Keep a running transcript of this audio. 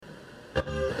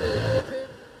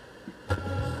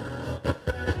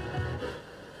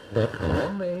So,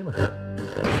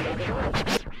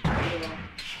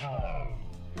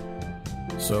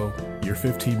 your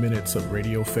 15 minutes of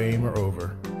radio fame are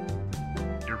over.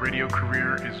 Your radio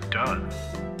career is done.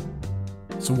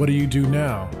 So what do you do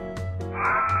now?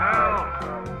 Help!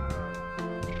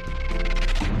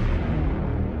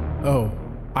 Oh,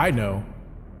 I know.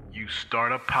 You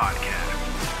start a podcast.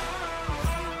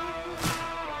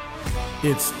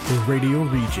 It's the Radio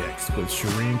Rejects with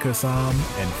Shireen Kassam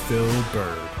and Phil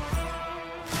Bird.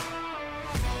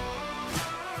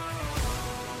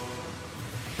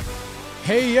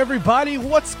 Hey everybody,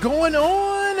 what's going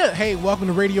on? Hey, welcome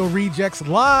to Radio Rejects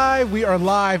Live. We are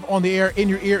live on the air, in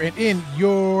your ear and in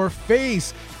your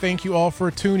face. Thank you all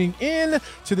for tuning in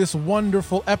to this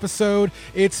wonderful episode.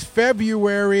 It's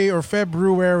February.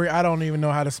 I don't even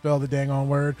know how to spell the dang on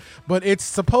word, but it's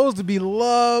supposed to be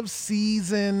love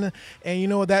season. And you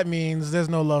know what that means? There's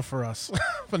no love for us.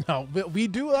 But no, we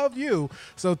do love you.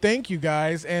 So thank you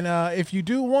guys. And if you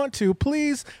do want to,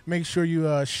 please make sure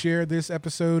you share this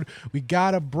episode. We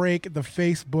got to break the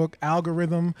Facebook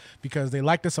algorithm because they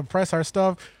like to suppress our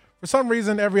stuff. For some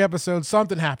reason, every episode,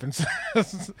 something happens.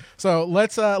 So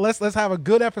let's have a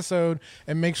good episode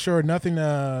and make sure nothing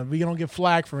we don't get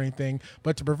flagged for anything.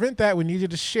 But to prevent that, we need you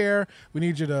to share. We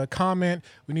need you to comment.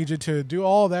 We need you to do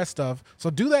all that stuff.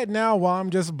 So do that now while I'm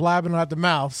just blabbing out the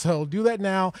mouth. So do that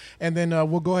now, and then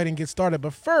we'll go ahead and get started.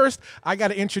 But first, I got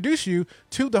to introduce you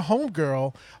to the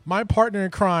homegirl, my partner in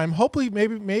crime. Hopefully,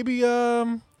 maybe me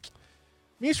and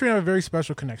Shereen have a very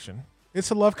special connection. It's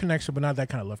a love connection, but not that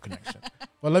kind of love connection.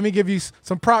 Well, let me give you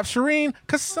some props. Shireen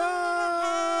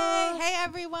Kassam. Hey,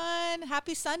 everyone.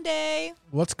 Happy Sunday.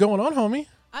 What's going on, homie?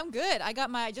 I'm good.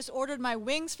 I just ordered my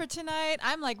wings for tonight.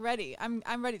 I'm like ready.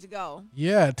 I'm ready to go.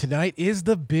 Yeah, tonight is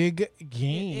the big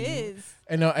game. It is.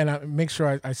 And I make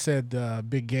sure I said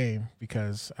big game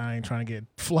because I ain't trying to get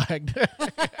flagged.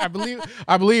 I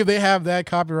believe they have that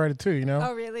copyrighted too, you know?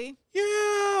 Oh, really?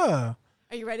 Yeah.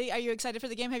 Are you ready? Are you excited for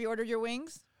the game? Have you ordered your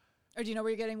wings? Or do you know where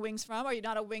you're getting wings from? Or are you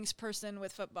not a wings person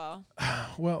with football?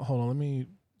 Well, hold on. Let me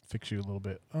fix you a little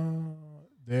bit.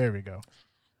 There we go.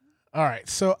 All right.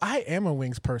 So I am a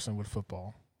wings person with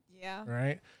football. Yeah.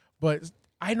 Right? But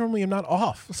I normally am not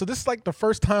off. So this is like the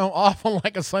first time I'm off on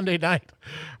like a Sunday night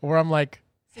where I'm like,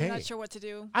 so you're not sure what to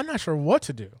do? I'm not sure what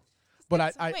to do.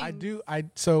 But I do.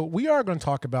 So we are going to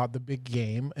talk about the big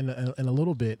game in a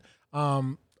little bit.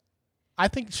 I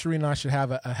think Shereen and I should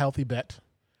have a healthy bet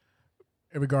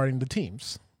regarding the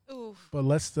teams. Ooh. But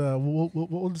let's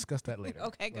we'll discuss that later.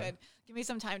 Okay, good. Right. Give me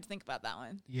some time to think about that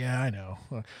one. Yeah, I know.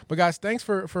 But guys, thanks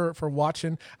for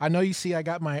watching. I know you see I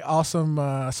got my awesome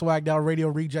swagged out Radio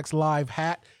Rejects Live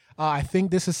hat. I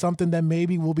think this is something that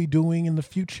maybe we'll be doing in the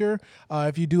future.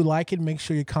 If you do like it, make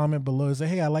sure you comment below and say,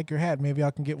 hey, I like your hat. Maybe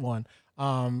I can get one.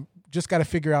 Just got to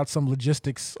figure out some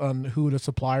logistics on who the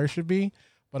supplier should be.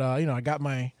 But, I got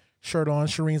my shirt on.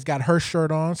 Shireen's got her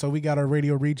shirt on, so we got our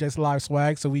Radio Rejects Live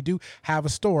swag. So we do have a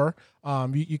store.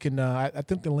 You can. I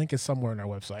think the link is somewhere on our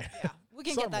website. Yeah, we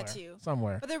can get that to you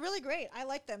somewhere. But they're really great. I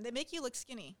like them. They make you look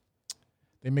skinny.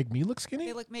 They make me look skinny.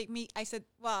 They make me. I said,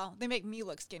 well, they make me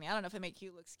look skinny. I don't know if they make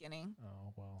you look skinny.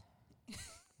 Oh well.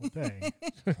 Dang.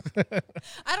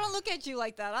 I don't look at you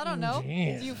like that. I don't know.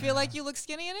 Yeah. Do you feel like you look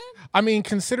skinny in it? I mean,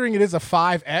 considering it is a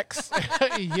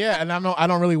 5X, yeah, and I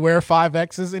don't really wear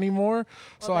 5Xs anymore,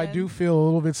 so I do feel a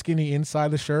little bit skinny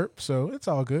inside the shirt, so it's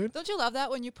all good. Don't you love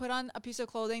that when you put on a piece of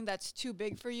clothing that's too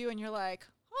big for you and you're like,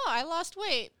 oh, I lost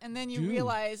weight, and then you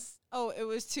realize, oh, it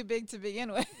was too big to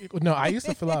begin with. No, I used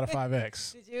to fill out a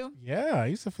 5X. Did you? Yeah, I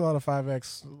used to fill out a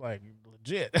 5X, like,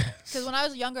 legit. Because when I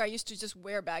was younger, I used to just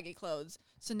wear baggy clothes.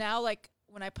 So now, like,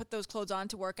 when I put those clothes on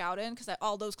to work out in, because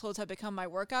all those clothes have become my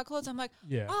workout clothes, I'm like,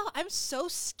 oh, I'm so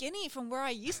skinny from where I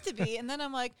used to be. And then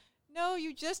I'm like, no,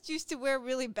 you just used to wear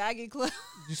really baggy clothes.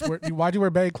 Why'd you wear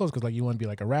baggy clothes? Because, like, you want to be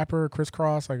like a rapper,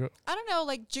 crisscross? Like I don't know,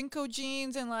 like Jinko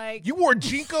jeans and like. You wore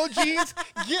Jinko jeans?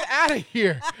 Get out of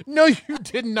here. No, you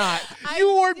did not.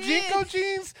 You wore Jinko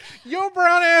jeans? Your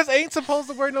brown ass ain't supposed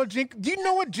to wear no Jinko. Do you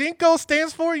know what Jinko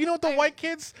stands for? You know what the white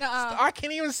kids? I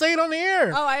can't even say it on the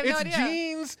air. Oh, I have no idea. It's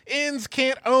jeans ends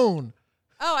can't own.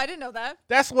 Oh, I didn't know that.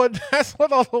 That's what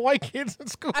all the white kids in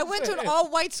school I went said. to an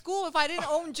all-white school. If I didn't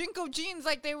own Jinko jeans,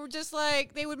 like they were just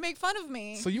like, they would make fun of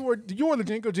me. So you wore the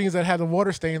Jinko jeans that had the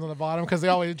water stains on the bottom because they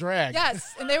always drag.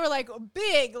 Yes, and they were like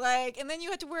big, like, and then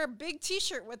you had to wear a big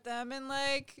T-shirt with them, and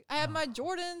like I had my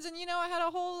Jordans, and I had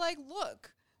a whole like look.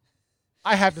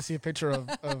 I have to see a picture of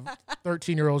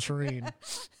 13-year-old Shireen.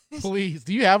 Please.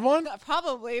 Do you have one?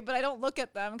 Probably, but I don't look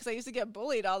at them because I used to get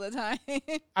bullied all the time.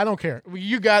 I don't care.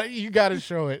 You got to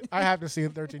show it. I have to see a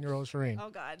 13-year-old Shireen. Oh,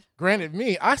 God.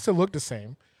 Granted, I still look the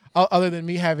same. Other than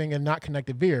me having a not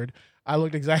connected beard, I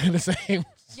looked exactly the same.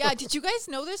 Yeah, did you guys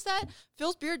notice that?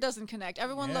 Phil's beard doesn't connect.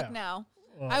 Everyone look now.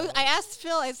 Well, I asked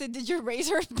Phil, I said, did your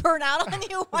razor burn out on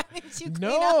you? Why didn't you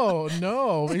clean up?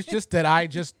 No. It's just that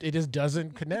it just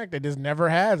doesn't connect. It just never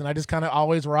has. And I just kind of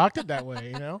always rocked it that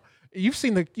way, you know? You've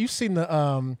seen the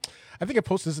I think I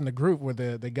posted this in the group where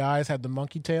the guys had the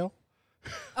monkey tail.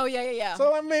 Oh yeah.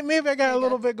 So maybe I got a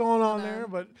little bit going on there,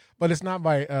 but it's not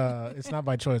by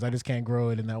choice. I just can't grow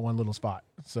it in that one little spot.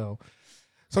 So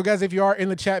guys, if you are in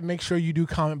the chat, make sure you do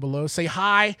comment below. Say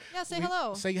hi. Yeah, say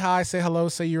hello. Say hi. Say hello.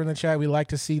 Say you're in the chat. We like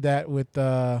to see that with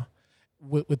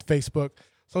Facebook.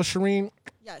 So Shireen,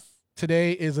 yes,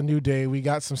 today is a new day. We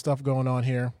got some stuff going on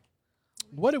here.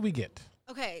 What did we get?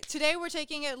 Okay, today we're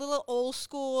taking it a little old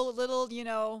school, a little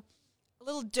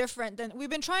different than we've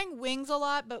been trying wings a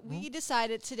lot, but we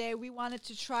decided today we wanted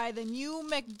to try the new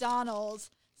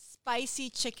McDonald's spicy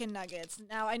chicken nuggets.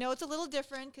 Now, I know it's a little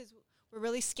different because we're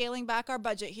really scaling back our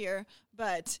budget here,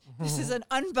 but this is an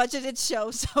unbudgeted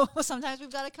show, so sometimes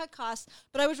we've got to cut costs.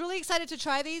 But I was really excited to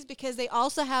try these because they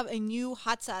also have a new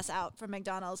hot sauce out from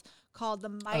McDonald's called the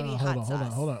Mighty Hot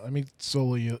Sauce. Hold on. Let me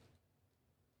solo you.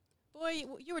 Boy,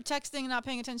 you were texting and not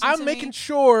paying attention I'm to making me.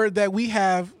 sure that we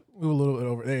were a little bit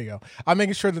over. There you go. I'm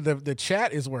making sure that the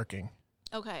chat is working.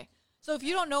 Okay. So if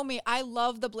you don't know me, I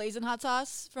love the Blazing Hot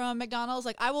Sauce from McDonald's.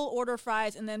 Like, I will order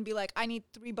fries and then be like, I need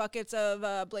 3 buckets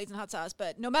of Blazing Hot Sauce.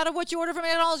 But no matter what you order from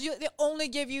McDonald's, they only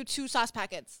give you 2 sauce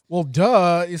packets. Well,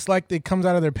 duh. It's like it comes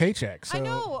out of their paycheck. So. I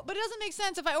know, but it doesn't make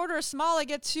sense. If I order a small, I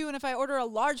get 2. And if I order a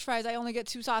large fries, I only get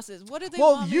 2 sauces. What do they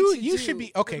want me to do you should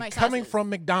be, okay, with my coming sauces? from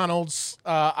McDonald's,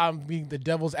 I'm being the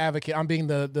devil's advocate. I'm being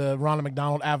the Ronald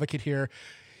McDonald advocate here.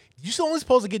 You're only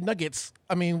supposed to get nuggets.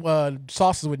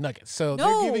 Sauces with nuggets. So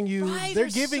No, they're giving you. fries They're are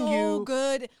giving so you.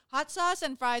 good. Hot sauce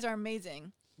and fries are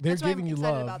amazing. They're That's why I'm giving you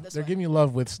excited love. about this They're one. giving you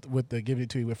love with the giving it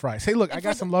to you with fries. Hey, look, And I for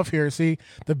got some love here. See,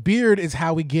 the beard is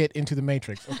how we get into the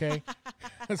Matrix. Okay,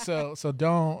 so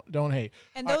don't hate.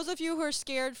 And those of you who are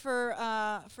scared for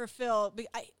Phil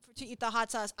to eat the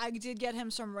hot sauce, I did get him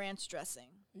some ranch dressing.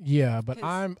 Yeah, but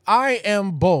I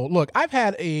am bold. Look, I've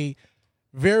had a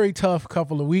very tough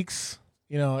couple of weeks.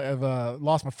 You know, I've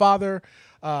lost my father.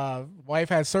 Wife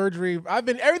had surgery.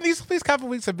 These couple of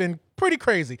weeks have been pretty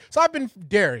crazy. So I've been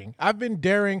daring.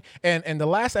 And the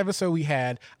last episode we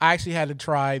had, I actually had to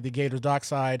try the Gators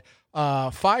Dockside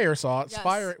fire sauce,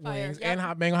 fire wings, yep.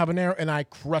 and mango habanero, and I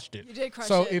crushed it. You did crush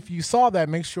so it. if you saw that,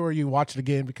 make sure you watch it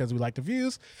again because we like the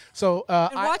views. So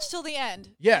And watch till the end.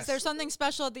 Yes. 'Cause there's something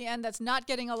special at the end that's not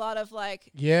getting a lot of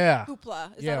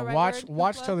hoopla. Is that a right watch word?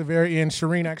 watch Hoopla? till the very end.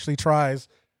 Shireen actually tries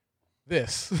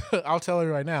this. I'll tell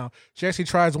her right now. She actually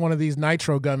tries one of these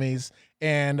nitro gummies,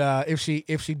 and if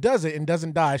she does it and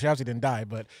doesn't die, she obviously didn't die,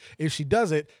 but if she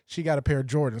does it, she got a pair of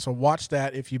Jordans. So watch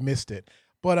that if you missed it.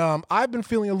 But I've been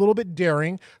feeling a little bit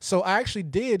daring, so I actually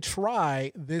did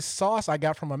try this sauce I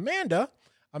got from Amanda.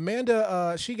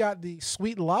 She got the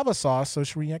sweet lava sauce. So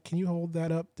Shireen, can you hold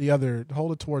that up?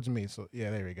 Hold it towards me. So yeah,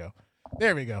 there we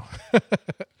go.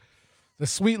 The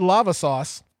sweet lava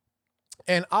sauce.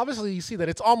 And obviously you see that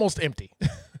it's almost empty.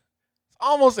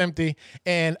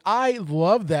 And I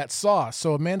love that sauce.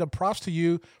 So Amanda, props to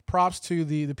you. Props to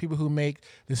the people who make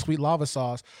the sweet lava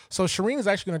sauce. So Shireen is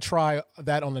actually going to try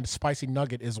that on the spicy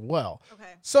nugget as well.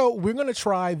 Okay. So we're going to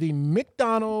try the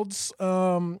McDonald's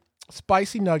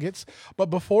spicy nuggets.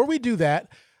 But before we do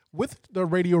that, with the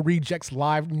Radio Rejects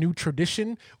Live new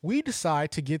tradition, we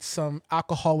decide to get some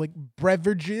alcoholic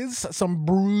beverages, some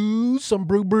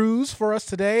brews for us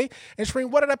today. And Shireen,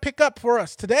 what did I pick up for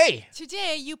us today?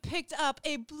 Today you picked up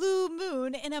a Blue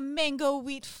Moon in a mango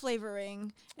wheat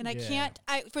flavoring. And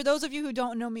for those of you who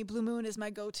don't know me, Blue Moon is my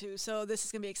go-to. So this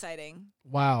is going to be exciting.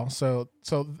 Wow. So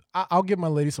I'll give my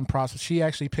lady some props. She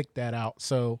actually picked that out.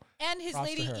 So and his props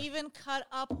lady to her. even cut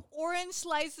up orange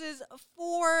slices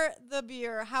for the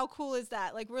beer. How cool is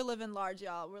that? Like, we're living large,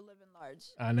 y'all. We're living large.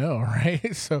 I know,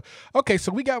 right? So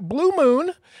we got Blue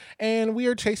Moon, and we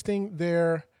are tasting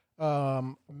their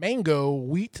mango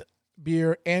wheat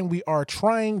beer, and we are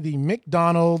trying the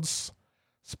McDonald's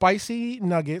spicy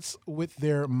nuggets with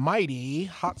their mighty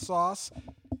hot sauce.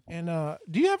 And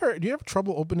do you ever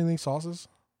trouble opening these sauces?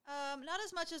 Not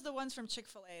as much as the ones from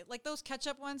Chick-fil-A. Like, those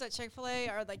ketchup ones at Chick-fil-A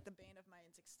are like the bane of my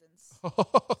existence.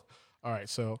 All right,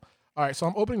 so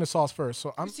I'm opening the sauce first.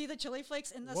 So You see the chili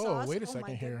flakes in the Whoa, sauce? wait a Oh second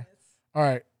my here. goodness. All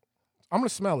right, I'm gonna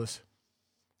smell this.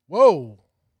 Whoa,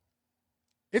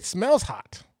 it smells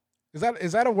hot. Is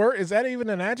that a word? Is that even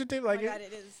an adjective? Oh Like, my God,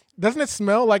 it is. doesn't it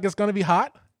smell like it's gonna be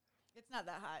hot? It's not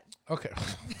that hot. Okay,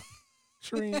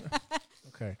 Shireen.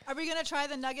 Okay. Are we going to try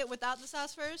the nugget without the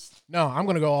sauce first? No, I'm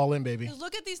gonna go all in, baby. 'Cause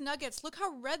look at these nuggets. Look how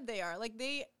red they are. Like,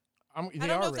 I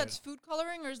don't know if that's food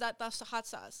coloring or is that the hot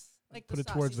sauce. Like Put the it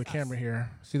towards the sauce. camera here.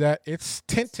 See that? It's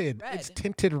tinted. Red. It's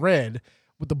tinted red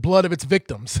with the blood of its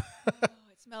victims. Oh,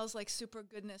 it smells like super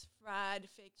goodness fried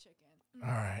fake chicken. All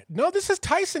right. No, this is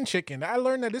Tyson chicken. I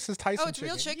learned that this is Tyson chicken.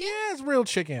 Oh, it's real chicken? Yeah, it's real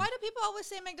chicken. Why do people always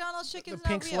say McDonald's chicken's The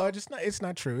pink not real? sludge, it's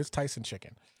not true. It's Tyson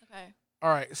chicken. Okay. All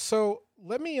right. So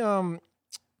let me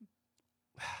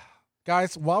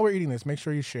guys, while we're eating this, make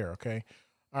sure you share, okay?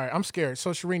 All right, I'm scared.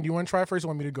 So Shireen, do you want to try first or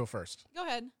want me to go first? Go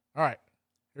ahead. All right.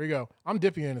 Here we go. I'm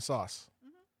dipping it in the sauce.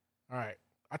 All right.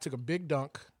 I took a big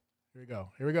dunk. Here we go.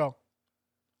 Here we go.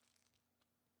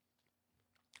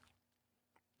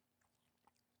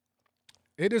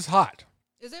 It is hot.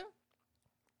 Is it?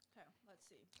 Okay, let's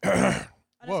see.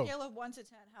 On Whoa. a scale of 1 to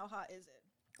 10, how hot is it?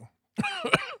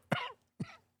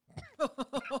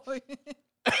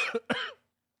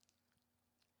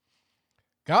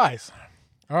 Guys.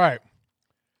 All right.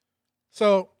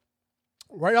 So,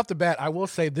 right off the bat, I will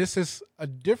say this is a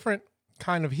different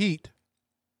kind of heat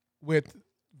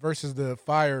versus the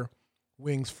fire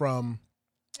wings from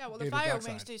Yeah, well, the Gator fire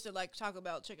Dockside. wings tasted like Taco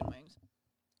Bell chicken wings.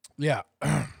 Yeah.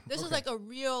 This is like a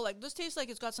real, this tastes like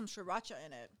it's got some sriracha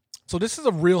in it. So this is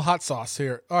a real hot sauce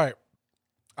here. All right.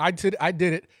 I did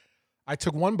it. I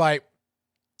took one bite.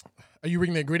 Are you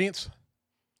reading the ingredients?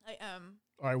 I am.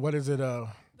 All right, what is it? The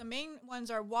main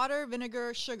ones are water,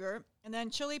 vinegar, sugar, and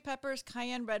then chili peppers,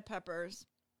 cayenne red peppers.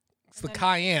 It's the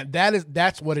cayenne.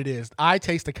 That's what it is. I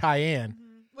taste the cayenne.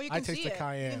 Well, you I can taste see the it.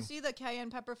 cayenne. You can see the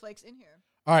cayenne pepper flakes in here.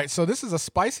 All right, so this is a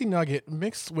spicy nugget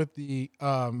mixed with the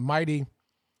mighty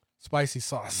spicy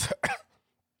sauce.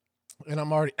 And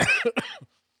I'm already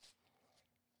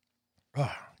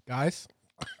guys.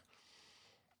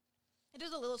 It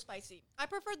is a little spicy. I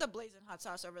prefer the blazing hot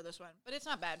sauce over this one, but it's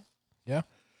not bad. Yeah.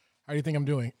 How do you think I'm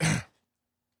doing? Are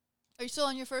you still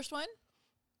on your first one?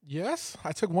 Yes,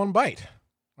 I took one bite.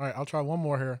 All right, I'll try one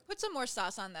more here. Put some more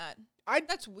sauce on that.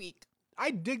 That's weak.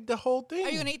 I dig the whole thing. Are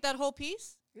you going to eat that whole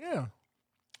piece? Yeah.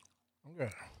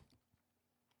 Okay.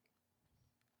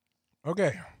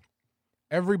 Okay.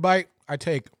 Every bite I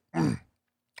take,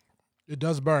 it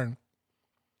does burn.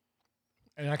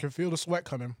 And I can feel the sweat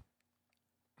coming.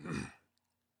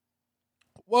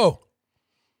 Whoa.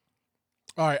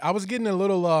 All right. I was getting a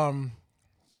little,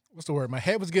 what's the word? My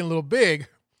head was getting a little big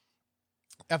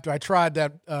after I tried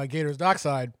that Gator's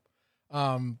Dockside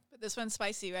But this one's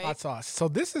spicy, right? hot sauce. So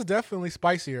this is definitely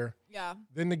spicier Yeah.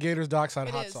 than the Gator's Dockside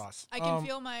It hot is. sauce. I can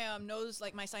feel my nose,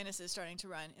 like my sinuses starting to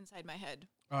run inside my head.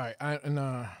 All right. And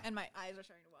my eyes are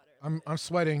starting to water. I'm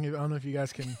sweating. I don't know if you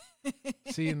guys can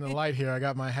see in the light here. I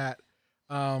got my hat.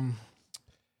 How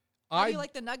do you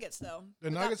like the nuggets, though? The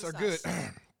without nuggets the are good. sauce?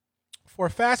 For a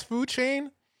fast food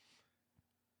chain,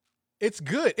 it's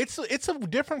good. It's a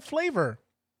different flavor.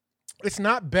 It's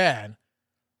not bad,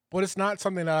 but it's not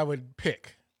something that I would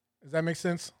pick. Does that make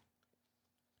sense?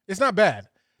 It's not bad.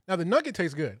 Now, the nugget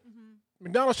tastes good. Mm-hmm.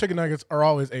 McDonald's chicken nuggets are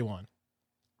always A1.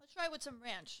 Let's try it with some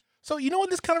ranch. So you know what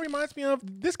this kind of reminds me of?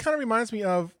 This kind of reminds me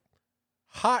of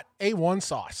hot A1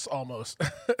 sauce almost.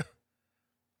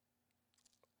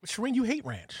 Shireen, you hate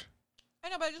ranch. I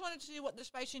know, but I just wanted to see what the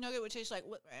spicy nugget would taste like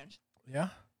with ranch. Yeah?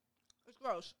 It's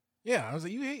gross. Yeah, I was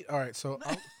like, you hate. All right, so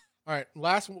all right,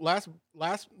 last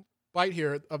bite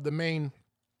here of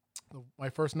my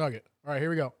first nugget. All right, here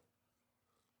we go.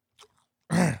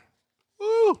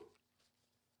 Woo!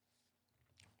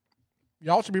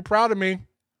 Y'all should be proud of me.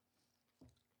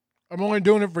 I'm only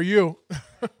doing it for you.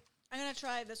 I'm gonna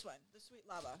try this one, the sweet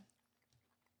lava.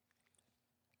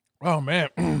 Oh man.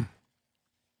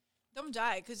 Don't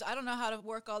die, because I don't know how to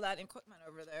work all that equipment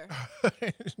over there.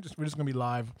 We're just gonna be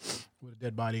live with a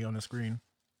dead body on the screen.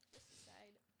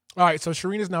 All right, so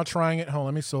Shireen is now trying it. Hold on,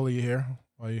 let me solo you here.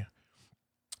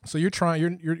 So you're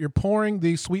trying. You're pouring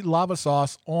the sweet lava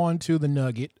sauce onto the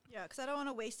nugget. Yeah, because I don't want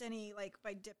to waste any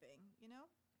by dipping. You know.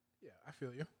 Yeah, I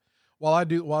feel you. While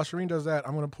Shireen does that,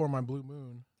 I'm gonna pour my Blue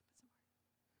Moon.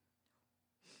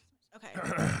 Okay.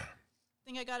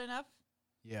 Think I got enough?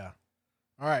 Yeah.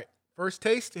 All right. First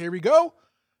taste. Here we go.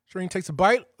 Shireen takes a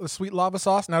bite of the sweet lava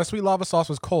sauce. Now the sweet lava sauce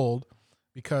was cold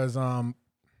because I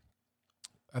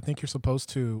think you're supposed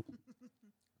to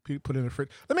put it in the fridge.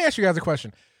 Let me ask you guys a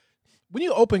question. When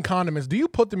you open condiments, do you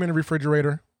put them in the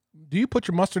refrigerator? Do you put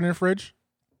your mustard in the fridge,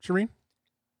 Shireen?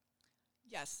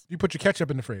 Yes. Do you put your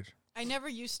ketchup in the fridge? I never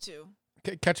used to.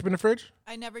 Ketchup in the fridge?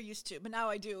 I never used to, but now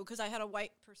I do because I had a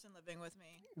white person living with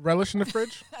me. Relish in the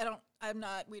fridge?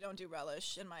 We don't do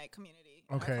relish in my community.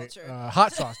 Okay. Our culture.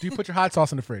 Hot sauce. Do you put your hot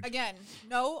sauce in the fridge? Again,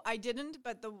 no, I didn't,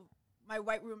 but my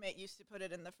white roommate used to put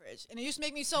it in the fridge. And it used to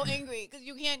make me so angry because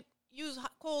you can't use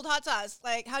cold hot sauce.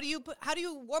 Like, how do you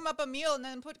warm up a meal and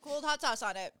then put cold hot sauce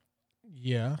on it?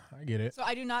 Yeah, I get it. So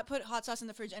I do not put hot sauce in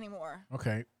the fridge anymore.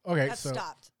 Okay. That's So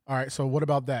stopped. all right. So what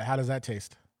about that? How does that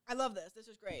taste? I love this. This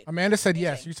is great. Amanda said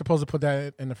yes. Amazing. You're supposed to put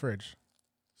that in the fridge.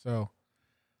 So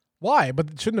why?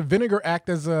 But shouldn't the vinegar act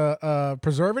as a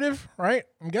preservative? Right?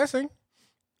 I'm guessing.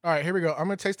 All right. Here we go. I'm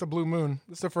gonna taste the Blue Moon.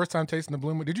 This is the first time tasting the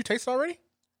Blue Moon. Did you taste it already?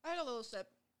 I had a little sip.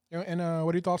 And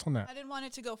what are your thoughts on that? I didn't want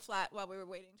it to go flat while we were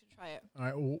waiting to try it. All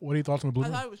right. What are your thoughts on the Blue I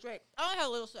Moon? thought it was great. I only had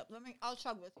a little sip. I'll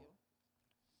chug with you.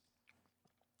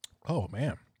 Oh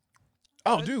man.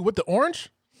 Oh, dude, with the orange.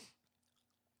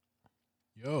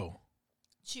 Yo.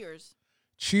 Cheers.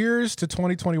 Cheers to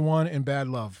 2021 and bad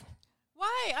love.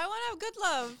 Why? I want to have good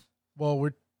love. Well,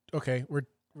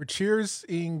 we're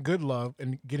cheersing good love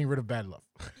and getting rid of bad love.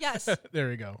 Yes. There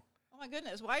we go. Oh my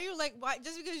goodness. Why are you why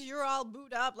just because you're all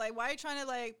booed up, why are you trying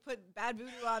to put bad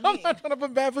voodoo on I'm me? not trying to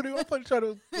put bad voodoo. I'm trying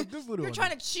to put this voodoo. You're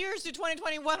trying to cheers to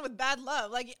 2021 with bad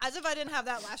love. As if I didn't have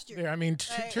that last year. Yeah, I mean,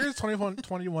 cheers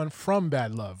 2021 from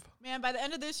bad love. Man, by the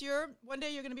end of this year, one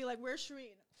day you're going to be like, where's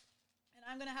Shireen? And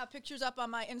I'm going to have pictures up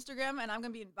on my Instagram, and I'm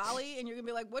going to be in Bali, and you're going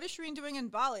to be like, what is Shireen doing in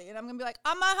Bali? And I'm going to be like,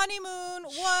 on my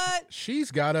honeymoon, what?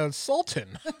 She's got a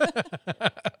sultan.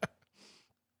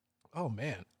 Oh,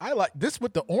 man. I like this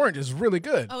with the orange is really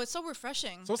good. Oh, it's so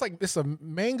refreshing. So it's a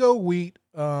mango wheat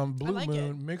Blue like Moon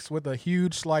it. mixed with a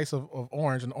huge slice of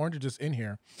orange, and the orange is just in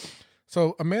here.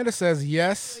 So Amanda says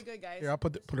yes. Really good, guys. Here, I'll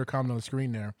put her comment on the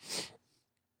screen there.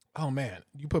 Oh, man.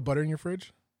 You put butter in your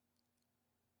fridge?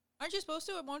 Aren't you supposed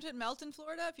to? Won't it melt in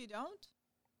Florida if you don't?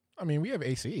 I mean, we have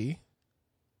AC.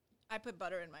 I put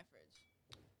butter in my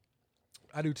fridge.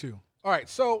 I do too. All right,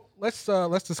 so let's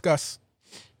discuss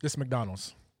this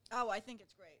McDonald's. Oh, I think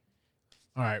it's great.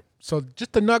 All right, so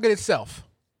just the nugget itself.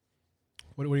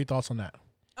 What are your thoughts on that?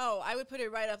 Oh, I would put it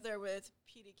right up there with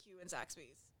PDQ and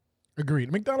Zaxby's.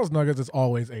 Agreed. McDonald's nuggets is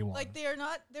always A1.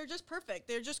 They're just perfect.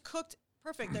 They're just cooked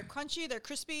perfect. They're crunchy. They're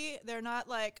crispy. They're not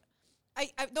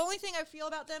the only thing I feel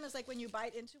about them is when you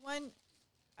bite into one,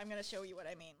 I'm going to show you what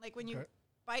I mean. When you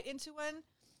bite into one,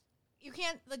 you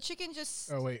can't, the chicken just.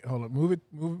 Oh, wait, hold on.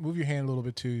 Move your hand a little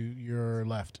bit to your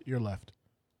left. Your left.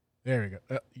 There we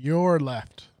go. Your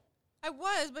left. I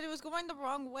was, but it was going the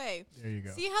wrong way. There you go.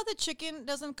 See how the chicken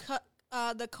doesn't cut,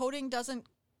 the coating doesn't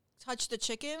touch the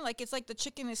chicken? It's like the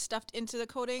chicken is stuffed into the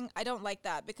coating. I don't like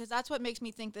that because that's what makes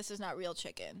me think this is not real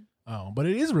chicken. Oh, but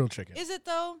it is real chicken. Is it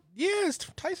though? Yeah, it's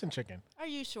Tyson chicken. Are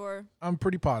you sure? I'm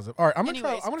pretty positive. All right, I'm gonna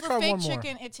try for one fake more.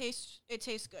 chicken, it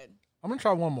tastes good. I'm gonna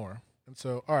try one more. And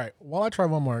so, all right, while I try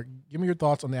one more, give me your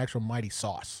thoughts on the actual Mighty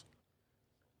sauce.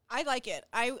 I like it.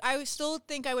 I still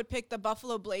think I would pick the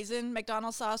Buffalo Blazin'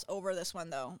 McDonald's sauce over this one,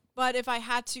 though. But if I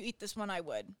had to eat this one, I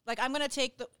would. I'm going to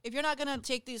take if you're not going to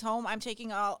take these home, I'm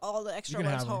taking all the extra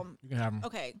ones home. You can have them.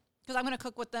 Okay. Because I'm going to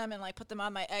cook with them and, put them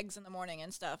on my eggs in the morning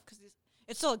and stuff. Because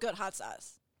it's still a good hot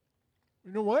sauce.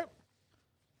 You know what?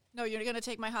 No, you're going to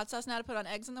take my hot sauce now to put on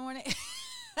eggs in the morning?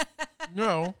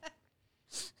 No.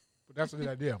 But that's a good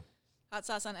idea. Hot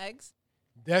sauce on eggs?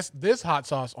 That's this hot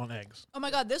sauce on eggs. Oh,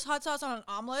 my God. This hot sauce on an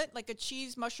omelet, like a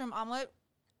cheese mushroom omelet,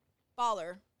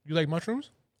 baller. You like mushrooms?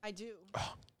 I do.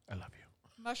 Oh, I love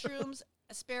you. Mushrooms,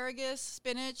 asparagus,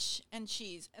 spinach, and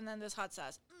cheese. And then this hot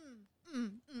sauce.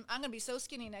 I'm going to be so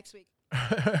skinny next week.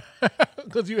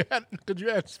 Because you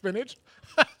had spinach?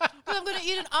 Because I'm going to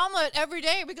eat an omelet every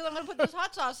day because I'm going to put this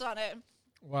hot sauce on it.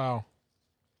 Wow.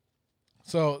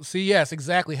 So, see, yes,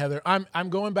 exactly, Heather. I'm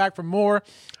going back for more.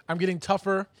 I'm getting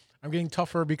tougher. I'm getting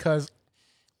tougher because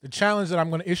the challenge that I'm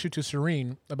going to issue to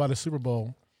Serene about a Super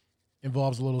Bowl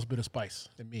involves a little bit of spice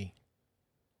in me.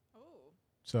 Oh.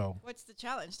 So. What's the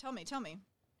challenge? Tell me.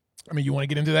 I mean, you want to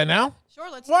get into that now? Sure,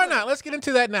 let's Why do it. not? Let's get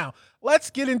into that now. Let's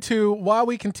get into, while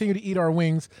we continue to eat our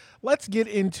wings, let's get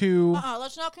into...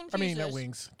 Let's not confuse I mean, this. not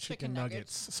wings. Chicken Chicken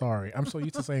nuggets. Sorry. I'm so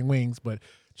used to saying wings, but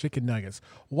chicken nuggets.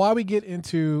 While we get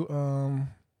into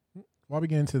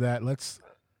that, let's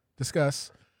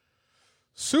discuss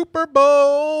Super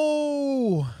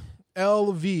Bowl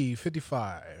LV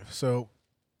 55. So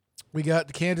we got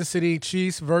the Kansas City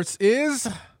Chiefs versus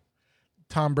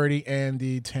Tom Brady and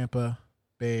the Tampa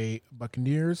Bay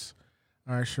Buccaneers.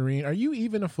 All right, Shireen, are you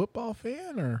even a football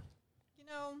fan or?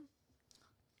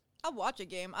 I'll watch a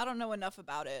game. I don't know enough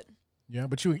about it. Yeah,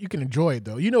 but you can enjoy it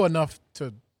though. You know enough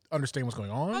to understand what's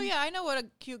going on. Oh yeah, I know what a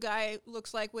cute guy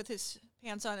looks like with his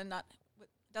pants on and not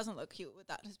doesn't look cute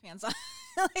without his pants on.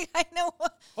 I know.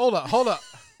 Hold up.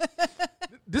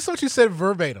 This is what you said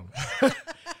verbatim.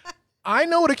 I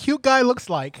know what a cute guy looks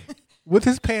like with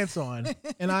his pants on,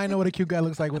 and I know what a cute guy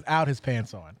looks like without his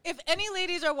pants on. If any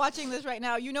ladies are watching this right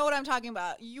now, you know what I'm talking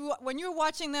about. When you're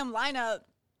watching them line up,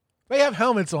 They have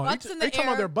helmets on. Butts in the Are you talking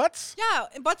about air. their butts? Yeah,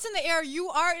 butts in the air. You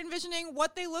are envisioning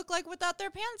what they look like without their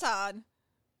pants on.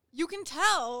 You can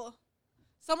tell.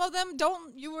 Some of them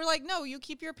don't. You were like, no, you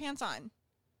keep your pants on.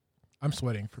 I'm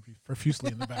sweating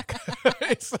profusely in the back.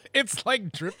 it's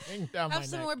like dripping down my neck. Have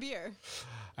some more beer.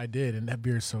 I did, and that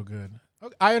beer is so good.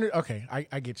 Okay,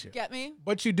 I get you. Get me?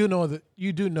 But you do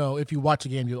know if you watch a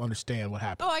game, you'll understand what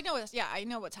happened. Oh, I know. I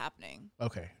know what's happening.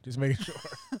 Okay, just making sure.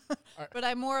 But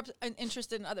I'm more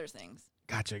interested in other things.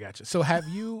 Gotcha. So have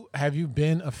you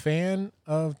been a fan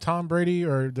of Tom Brady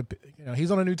or he's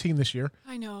on a new team this year.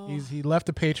 I know. He left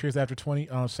the Patriots after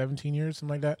 17 years,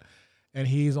 something like that. And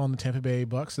he's on the Tampa Bay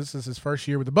Bucks. This is his first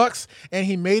year with the Bucks, and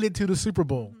he made it to the Super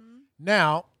Bowl. Mm-hmm.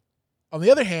 Now, on the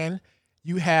other hand,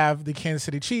 you have the Kansas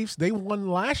City Chiefs. They won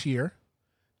last year.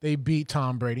 They beat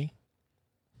Tom Brady.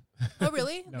 Oh,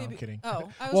 really? No, I'm kidding. Oh,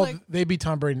 I was they beat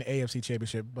Tom Brady in the AFC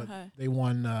Championship, but they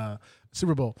won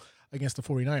Super Bowl against the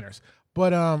 49ers.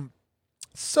 But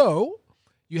so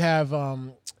you have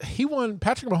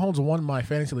Patrick Mahomes won my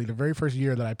fantasy league the very first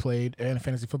year that I played in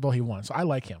fantasy football. He won, so I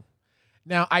like him.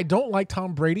 Now, I don't like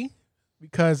Tom Brady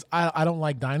because I don't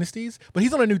like dynasties, but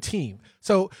he's on a new team.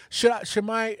 So should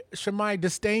my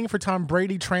disdain for Tom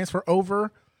Brady transfer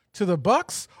over to the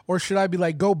Bucks, or should I be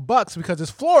like, go Bucks because it's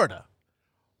Florida?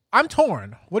 I'm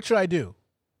torn. What should I do?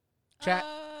 Chat,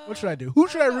 what should I do? Who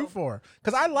should I root for?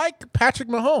 Because I like Patrick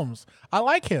Mahomes. I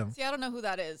like him. See, I don't know who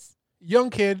that is. Young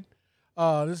kid.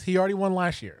 He already won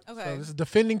last year. Okay. So this is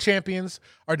defending champions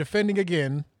are defending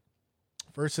again.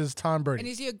 Versus Tom Brady. And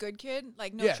is he a good kid?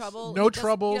 Like, no yes, trouble? No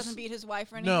troubles. He doesn't beat his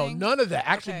wife or anything? No, none of that.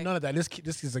 Actually, Okay. none of that.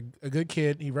 This is a good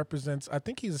kid. He represents, I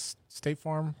think he's a State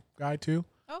Farm guy, too.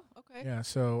 Oh, okay. Yeah,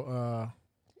 so.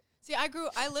 See,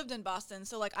 I lived in Boston,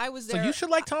 so, like, I was So there. you should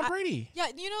like Tom Brady. Yeah,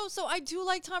 so I do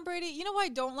like Tom Brady. You know why I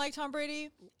don't like Tom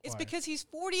Brady? It's Why? because he's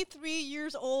 43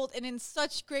 years old and in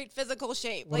such great physical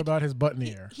shape. What about his butt in the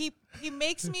he, air? He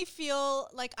makes me feel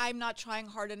like I'm not trying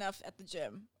hard enough at the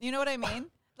gym. You know what I mean?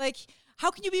 Like, how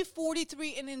can you be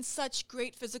 43 and in such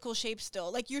great physical shape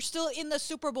still? Like, you're still in the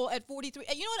Super Bowl at 43.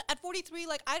 And you know what? At 43,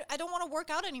 like, I don't want to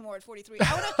work out anymore at 43.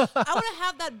 I want to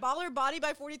have that baller body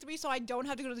by 43 so I don't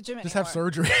have to go to the gym Just anymore. have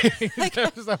surgery. Like,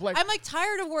 Just have, I'm, like,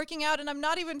 tired of working out, and I'm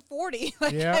not even 40.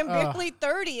 Like, Yeah, I'm barely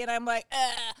 30, and I'm like,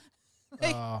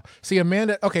 Like, see,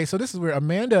 Amanda. Okay, so this is where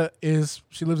Amanda is.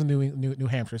 She lives in New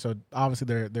Hampshire, so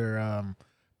obviously they're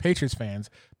Patriots fans.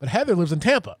 But Heather lives in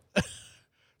Tampa.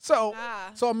 So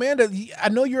Amanda, I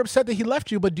know you're upset that he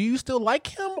left you, but do you still like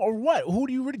him or what? Who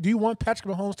do you want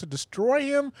Patrick Mahomes to destroy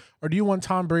him, or do you want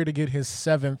Tom Brady to get his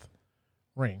 7th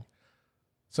ring?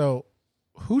 So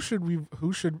who should we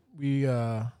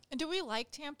and do we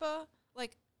like Tampa?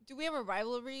 Like, do we have a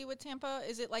rivalry with Tampa?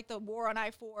 Is it like the war on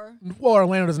I-4? Well,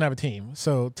 Orlando doesn't have a team,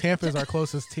 so Tampa is our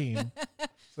closest team.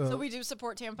 So we do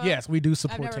support Tampa? Yes, we do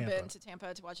support Tampa. I've never been to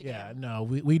Tampa to watch a game. Yeah, no,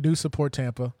 we do support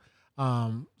Tampa.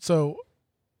 So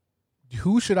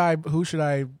who should I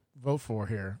vote for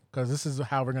here? Because this is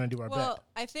how we're going to do our bet.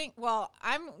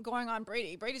 I'm going on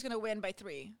Brady. Brady's going to win by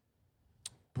 3.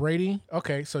 Brady?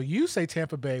 Okay, so you say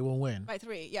Tampa Bay will win. By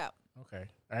 3, yeah. Okay.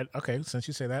 All right, okay, since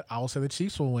you say that, I'll say the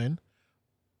Chiefs will win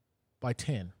by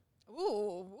 10.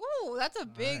 Ooh, that's a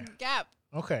big gap.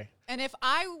 Okay. And if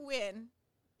I win,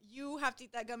 you have to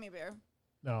eat that gummy bear.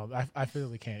 No, I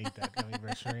physically can't eat that gummy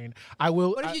bear, Shireen. I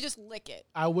will. What if you just lick it?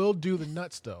 I will do the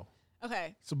nuts, though.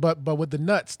 Okay. So, but with the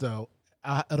nuts though,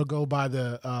 it'll go by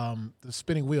the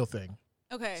spinning wheel thing.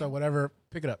 Okay. So whatever,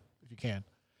 pick it up if you can.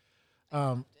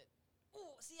 Oh,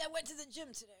 see, I went to the gym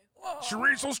today. Whoa.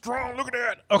 Shireen's so strong. Look at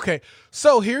that. Okay,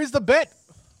 so here's the bet.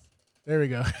 There we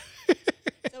go.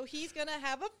 So he's gonna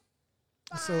have a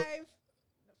 5. So-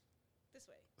 This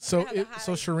way. So Have a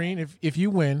high. Shireen, if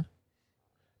you win,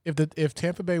 if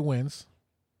Tampa Bay wins,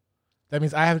 that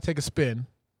means I have to take a spin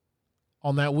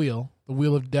on that wheel, the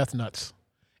wheel of death nuts,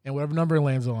 and whatever number it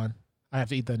lands on, I have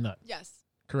to eat that nut. Yes.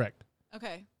 Correct.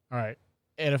 Okay. All right.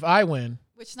 And if I win,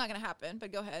 Which is not gonna happen,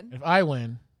 but go ahead.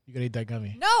 you gotta eat that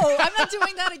gummy. No, I'm not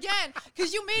doing that again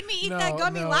because you made me eat that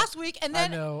gummy last week, and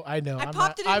then I know. I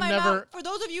popped it in my mouth. For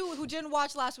those of you who didn't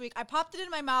watch last week, I popped it in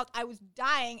my mouth. I was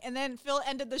dying, and then Phil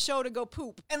ended the show to go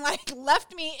poop and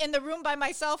left me in the room by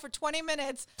myself for 20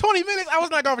 minutes. 20 minutes? I was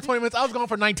not gone for 20 minutes. I was gone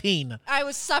for 19. I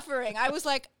was suffering. I was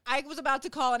about to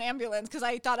call an ambulance because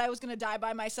I thought I was going to die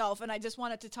by myself, and I just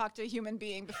wanted to talk to a human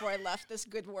being before I left this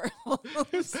good world.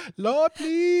 Lord,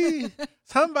 please.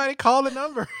 Somebody call the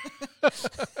number.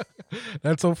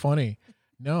 That's so funny.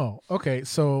 No. Okay,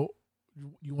 so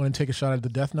you want to take a shot at the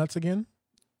death nuts again?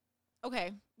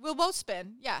 Okay. We'll both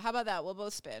spin. Yeah, how about that? We'll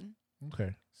both spin.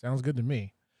 Okay. Sounds good to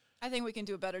me. I think we can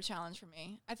do a better challenge for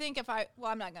me. I think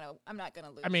I'm not gonna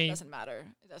lose. I mean, it doesn't matter.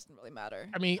 It doesn't really matter.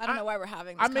 I mean, I don't know why we're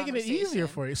having this I'm making it easier conversation.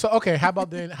 for you. So, okay, how about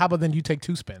then you take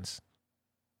 2 spins?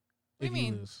 What do you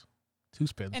mean? Lose. 2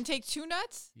 spins. And take 2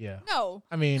 nuts? Yeah. No.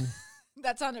 I mean,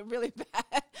 That sounded really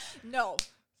bad. No.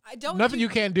 I don't. nothing you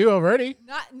can't do already.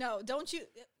 Don't you?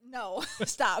 No,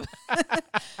 stop.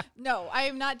 No, I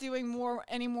am not doing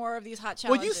any more of these hot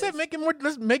challenges. Well, you said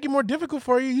let's make it more difficult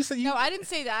for you. You said No, I didn't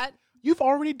say that. You've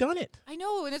already done it. I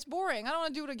know, and it's boring. I don't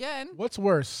want to do it again. What's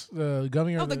worse, the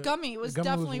gummy or the gummy was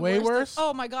definitely way worse. worse?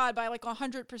 Oh my god, by like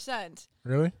 100%.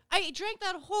 Really? I drank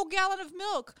that whole gallon of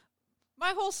milk.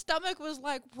 My whole stomach was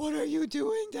like, "What are you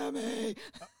doing to me?"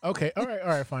 Okay. All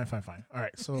right. Fine. All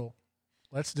right. So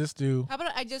let's just do. How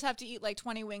about I just have to eat like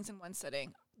 20 wings in one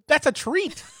sitting? That's a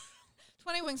treat.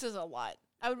 20 wings is a lot.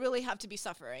 I would really have to be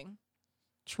suffering.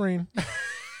 Treen.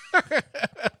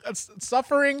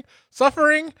 Suffering.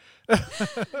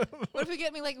 What if we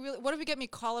get me what if we get me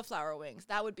cauliflower wings?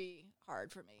 That would be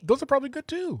hard for me. Those are probably good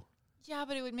too. Yeah,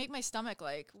 but it would make my stomach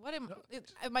like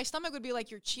my stomach would be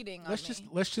like you're cheating on me.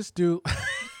 Let's just do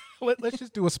let's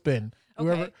just do a spin.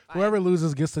 Okay, Whoever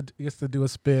loses gets to do a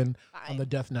spin on the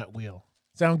death nut wheel.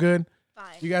 Sound good?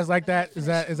 Fine. You guys like that? Is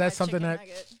that my something chicken that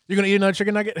nugget. you're gonna eat another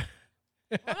chicken nugget?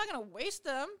 I'm not gonna waste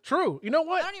them. True. You know I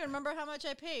what? don't even remember how much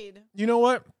I paid. You know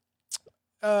what?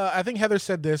 I think Heather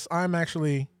said this. I'm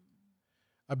actually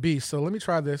a beast. So let me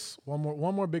try this. One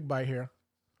more big bite here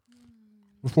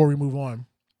before we move on.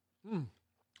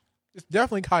 It's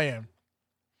definitely cayenne.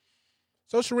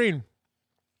 So Shireen,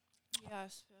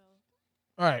 Yes, Phil.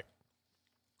 all right.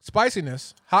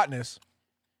 Spiciness, hotness.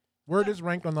 Where it is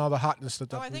ranked on all the hotness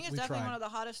stuff I think it's we definitely tried. one of the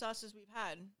hottest sauces we've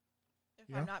had, if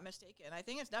Yeah? I'm not mistaken. I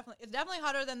think it's definitely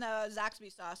hotter than the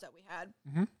Zaxby sauce that we had,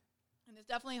 Mhm. and it's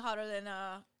definitely hotter than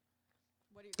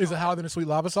what do you? Is call it hotter than the sweet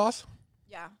lava sauce?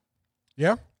 Yeah.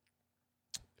 Yeah.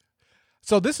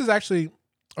 So this is actually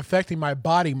affecting my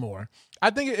body more. I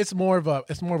think it's more of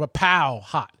a pow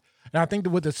hot, and I think that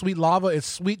with the sweet lava, it's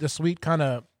sweet. The sweet kind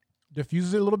of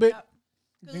diffuses it a little bit. Yep.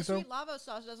 Because Think the so? sweet lava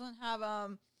sauce doesn't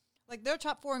have like their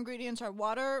top 4 ingredients are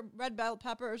water, red bell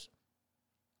peppers,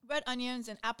 red onions,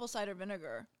 and apple cider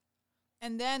vinegar,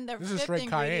 and then their This is 5th straight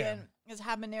ingredient cayenne. is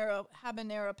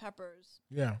habanero peppers,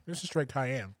 Yeah, this is straight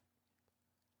cayenne.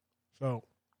 So,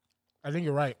 I think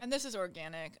you're right. and this is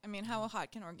organic. I mean, how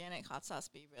hot can organic hot sauce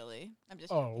be, really? I'm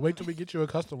just. Oh, wait till we get you a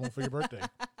custom one for your birthday,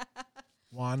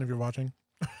 Juan, if you're watching.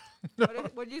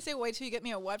 What did you say? Wait till you get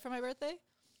me a what for my birthday?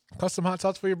 Custom hot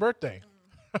sauce for your birthday.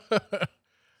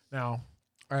 Now,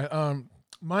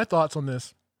 my thoughts on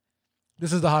this.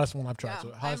 This is the hottest one I've tried. Yeah,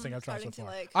 So hottest thing I'm I've tried so starting to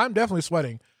far. like- I'm definitely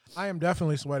sweating. I am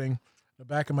definitely sweating. The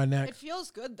back of my neck. It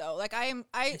feels good though. Like You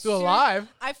feel alive.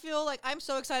 I feel like I'm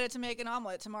so excited to make an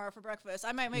omelet tomorrow for breakfast.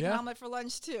 I might make an Yeah. omelet for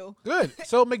lunch too. Good.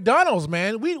 So McDonald's,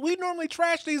 man, we normally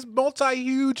trash these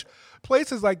multi-huge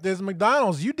places like this.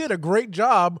 McDonald's, you did a great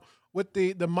job with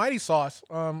the mighty sauce.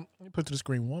 Let me put it to the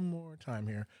screen one more time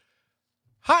here.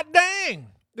 Hot dang!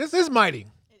 This is mighty.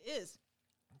 It is.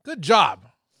 Good job.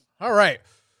 All right.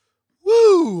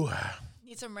 Woo!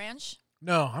 Need some ranch?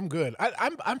 No, I'm good.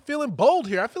 I'm feeling bold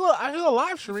here. I feel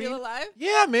alive, Shireen. Feel alive?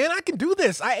 Yeah, man, I can do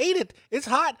this. I ate it. It's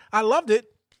hot. I loved it.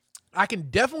 I can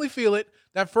definitely feel it.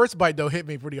 That first bite though hit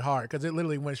me pretty hard because it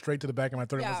literally went straight to the back of my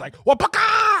throat. It was Yeah. like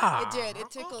wapaka. It did. It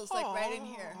tickles like right in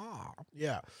here.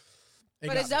 Yeah. It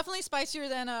But got it's me. definitely spicier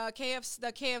than the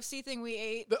KFC thing we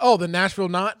ate. The Nashville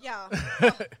knot. Yeah.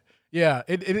 Yeah,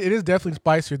 it is definitely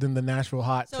spicier than the Nashville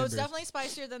hot. So it's tenders. definitely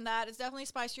spicier than that. It's definitely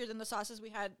spicier than the sauces we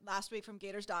had last week from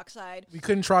Gator's Dockside. We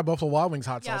couldn't try Buffalo Wild Wings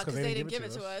hot Yeah, sauce because because they didn't give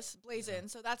it to us. Blazin'.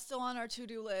 So that's still on our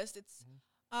to-do list. It's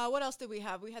what else did we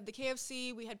have? We had the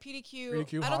KFC. We had PDQ.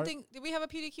 PDQ I hot. don't think did we have a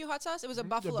PDQ hot sauce? It was a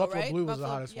Buffalo, Buffalo right? Blue was the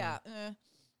hottest one. Yeah.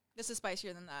 This is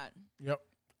spicier than that. Yep.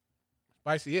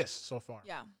 Spiciest so far.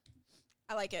 Yeah.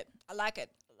 I like it. I like it.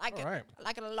 I like All it. right. I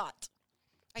like it a lot.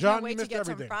 I John, can't you wait to missed get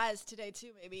everything. some fries today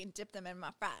too, maybe, and dip them in my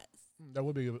fries. That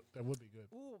would be good.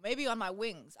 Ooh, maybe on my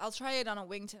wings. I'll try it on a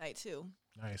wing tonight too.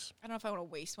 Nice. I don't know if I want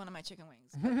to waste one of my chicken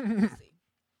wings. but we'll see.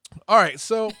 All right,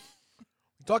 so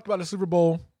we talked about the Super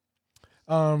Bowl.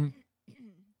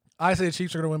 I say the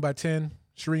Chiefs are going to win by 10.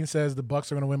 Shireen says the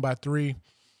Bucks are going to win by 3.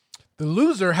 The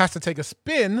loser has to take a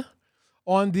spin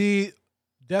on the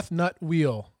Death Nut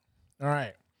wheel. All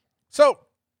right. So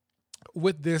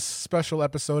with this special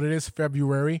episode, it is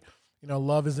February. You know,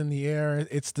 love is in the air.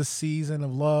 It's the season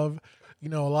of love. You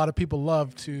know, a lot of people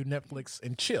love to Netflix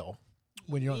and chill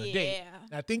when you're on a date. Yeah.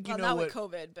 And I think you Well, know not what. with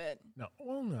COVID, but No,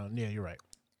 well, no, yeah, you're right.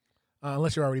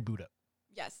 Unless you're already booed up.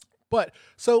 yes. But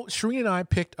so Shireen and I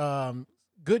picked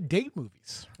good date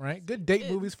movies, right? Good date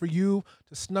movies for you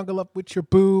to snuggle up with your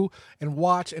boo and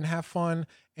watch and have fun.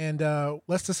 And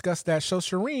let's discuss that. So,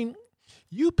 Shireen,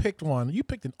 you picked one. You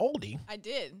picked an oldie. I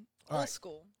did. All right.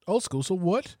 School. Old school. So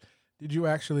what did you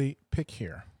actually pick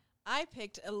here? I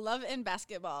picked A Love and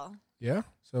Basketball. Yeah?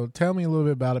 So tell me a little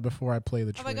bit about it before I play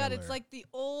the trailer. Oh my God, it's like the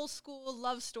old school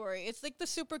love story. It's like the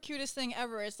super cutest thing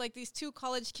ever. It's like these two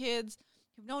college kids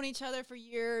who've known each other for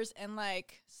years, and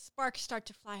like sparks start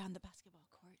to fly on the basketball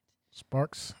court.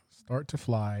 Sparks start to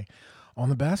fly on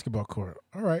the basketball court.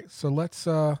 All right, so let's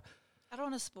I don't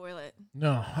want to spoil it.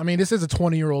 No, I mean, this is a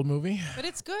 20-year-old movie. But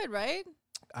it's good, right?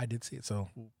 I did see it, so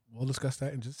we'll discuss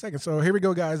that in just a second. So here we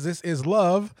go, guys. This is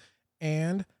Love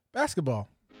and Basketball.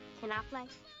 Can I play?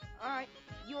 All right,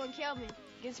 you and Kelvin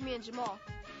against me and Jamal.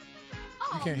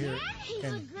 You can't hear it. He's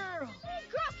Can a you? girl.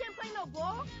 Girls can't play no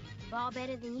ball. Ball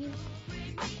better than you.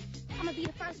 I'm gonna be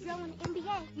the first girl in the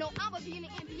NBA. No, I'm gonna be in the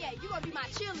NBA. You're gonna be my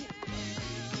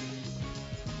cheerleader.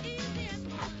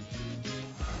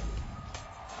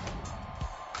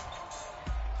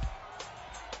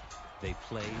 They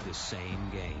play the same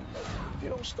game. If you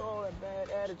don't start a bad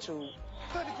attitude,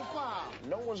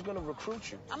 no one's gonna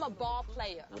recruit you I'm a ball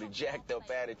player. with a jacked up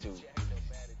attitude.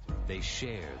 They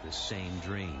share the same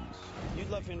dreams. You'd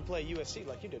love for him to play USC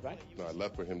like you did, right? No, I'd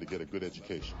love for him to get a good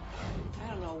education.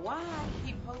 I don't know why I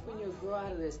keep hoping you'll grow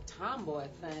out of this tomboy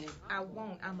thing. I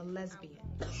won't. I'm a lesbian.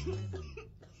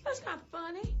 That's not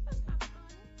funny.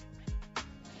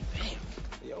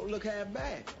 You don't look half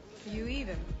bad. You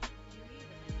either.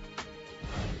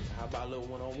 How about a little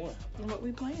one-on-one? What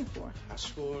we playing for? I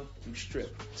score, you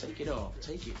strip. Take it off.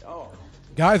 Take it off.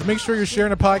 Guys, make sure you're sharing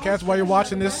the podcast while you're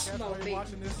watching this.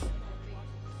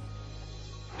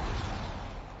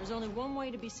 There's only one way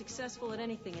to be successful at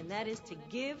anything, and that is to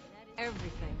give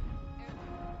everything.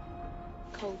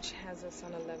 Coach has us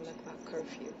on 11 o'clock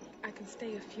curfew. I can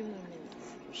stay a few more minutes.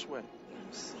 I'm sweating.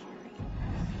 I'm sorry.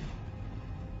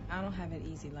 I don't have it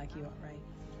easy like you are, right?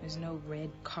 There's no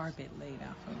red carpet laid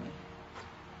out for me.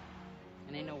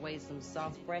 And ain't no way some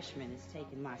soft freshman is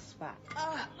taking my spot.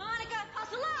 Monica,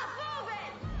 hustle up, move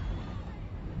it!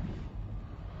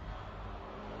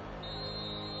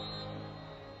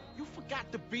 You forgot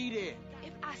to be there.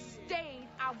 If I stayed,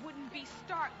 I wouldn't be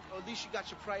starting. Well, at least you got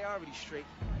your priorities straight.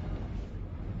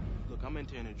 Look, I'm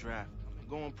entering the draft. I'm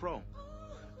going pro.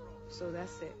 So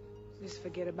that's it. Just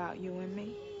forget about you and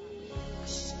me.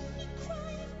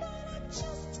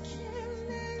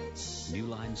 New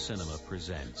Line Cinema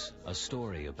presents a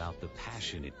story about the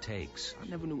passion it takes I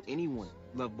never knew anyone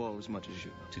loved ball as much as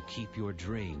you. to keep your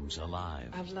dreams alive.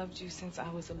 I've loved you since I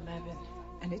was 11,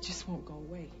 and it just won't go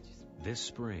away. This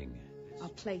spring, I'll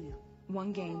play you.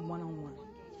 One game, one-on-one.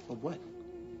 For what?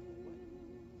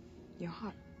 Your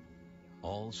heart.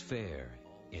 all's fair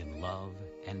in Love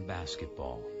and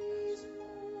Basketball.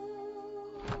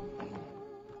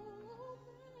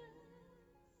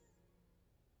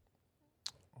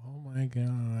 Oh my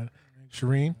God.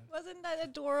 Shireen, Wasn't that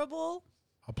adorable?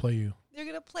 I'll play you They're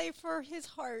going to play for his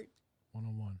heart.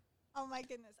 one-on-one Oh my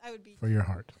goodness. I would be. for your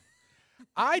heart.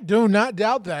 I do not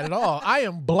doubt that at all. I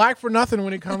am black for nothing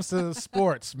when it comes to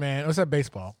sports, man. What's that,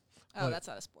 baseball? Oh, that's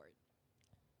not a sport.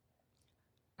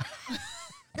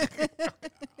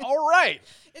 All right.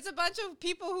 It's a bunch of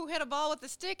people who hit a ball with a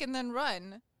stick and then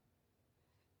run.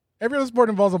 Every other sport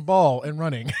involves a ball and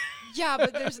running. Yeah,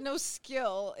 but there's no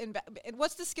skill in.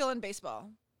 What's the skill in baseball?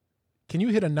 Can you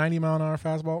hit a 90-mile-an-hour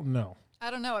fastball? No.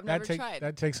 I don't know. I've never tried.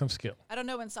 That takes some skill. I don't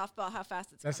know in softball how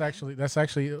fast it's. That's coming.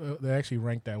 actually they actually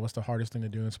rank that. What's the hardest thing to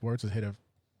do in sports is hit a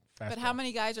fastball. But how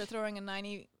many guys are throwing a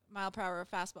 90-mile-per-hour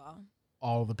fastball?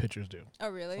 All the pitchers do. Oh,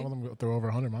 really? Some of them throw over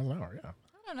 100 miles an hour. Yeah.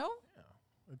 I don't know.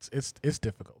 It's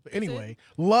difficult. But anyway,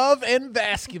 Love and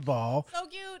Basketball. So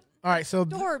cute. All right, so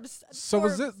Dorbs. so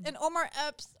was Dorbs. it? And Omar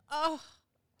Epps. Oh,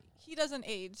 he doesn't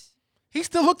age. He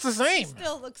still looks the same. He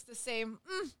still looks the same.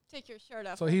 Take your shirt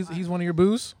off. So he's Omar. one of your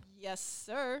boos. Yes,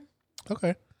 sir.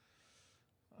 Okay,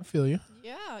 I feel you.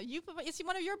 Yeah, it's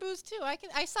one of your boos too.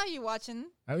 I saw you watching.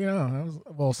 That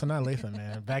was Sanaa Lathan,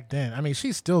 man. Back then, I mean,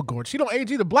 she's still gorgeous. She don't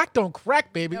age either. Black don't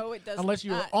crack, baby. No, it does unless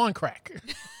you're not. on crack.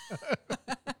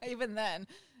 Even then,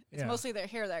 it's mostly their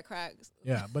hair that cracks.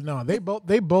 Yeah, but no,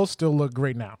 they both still look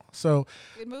great now. So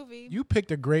Good movie. you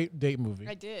picked a great date movie.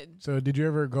 I did. So did you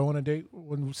ever go on a date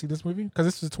when you see this movie? Because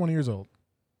this is 20 years old.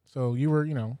 So you were,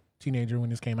 teenager when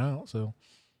this came out. So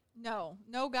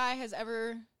No guy has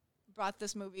ever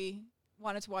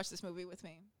wanted to watch this movie with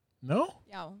me. no,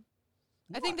 Yeah.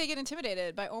 I think they get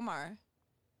intimidated by Omar.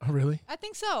 oh, really? I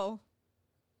think so.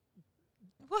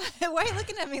 What? Why are you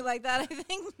looking at me like that? I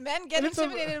think men get And it's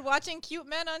intimidated watching cute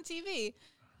men on TV.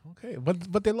 Okay,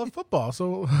 but they love football.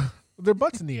 So with their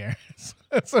butts in the air.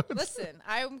 So Listen,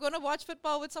 I'm going to watch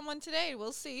football with someone today.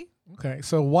 We'll see. Okay,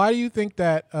 so why do you think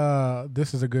that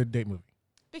this is a good date movie?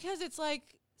 Because it's like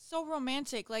so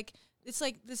romantic. Like it's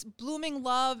like this blooming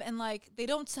love, and like they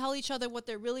don't tell each other what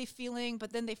they're really feeling,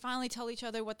 but then they finally tell each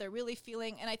other what they're really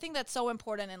feeling. And I think that's so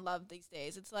important in love these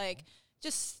days. It's like,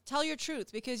 just tell your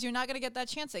truth, because you're not going to get that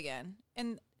chance again.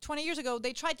 And 20 years ago,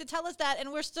 they tried to tell us that,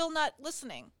 and we're still not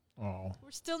listening. Oh.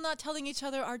 We're still not telling each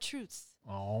other our truths.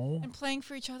 Oh. And playing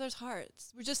for each other's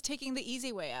hearts. We're just taking the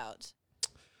easy way out.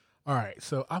 All right,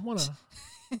 so I want to...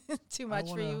 Too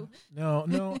much for you?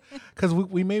 No, because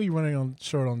we may be running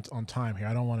short on time here.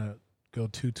 I don't want to go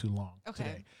too long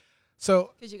today.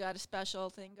 So... Because you got a special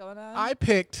thing going on? I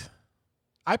picked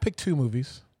 2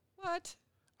 movies. What?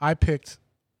 I picked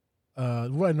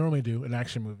what I normally do, an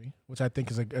action movie, which I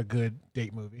think is a good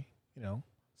date movie. You know,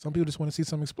 some people just want to see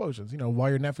some explosions. You know, while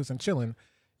you're Netflix and chilling,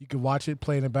 you can watch it,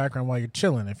 play in the background while you're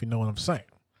chilling, if you know what I'm saying.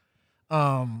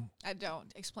 I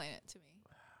don't. Explain it to me.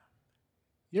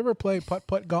 You ever play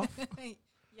putt-putt golf?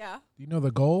 Yeah. Do you know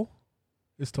the goal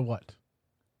is to what?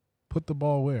 Put the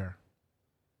ball where?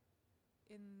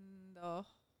 In the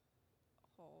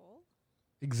hole.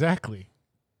 Exactly.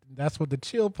 That's what the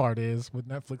chill part is with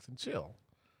Netflix and chill.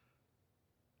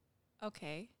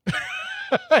 Okay.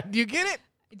 Do you get it?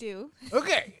 I do.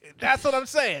 Okay. That's what I'm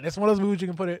saying. It's one of those movies you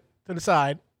can put it to the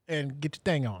side and get your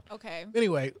thing on. Okay.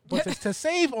 Anyway, but to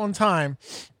save on time,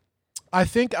 I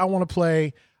think I want to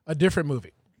play a different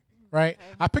movie, right?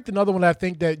 Okay. I picked another one that I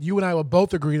think that you and I will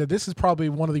both agree that this is probably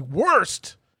one of the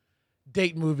worst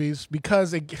date movies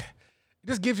because it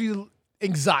just gives you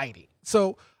anxiety.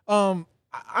 So I'm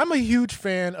a huge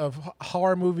fan of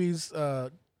horror movies,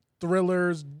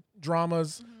 thrillers,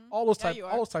 dramas, all those type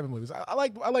of movies. I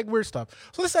like weird stuff.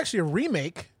 So this is actually a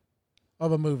remake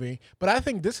of a movie, but I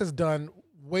think this is done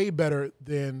way better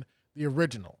than the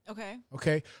original. Okay.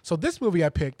 Okay. So this movie I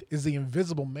picked is The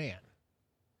Invisible Man.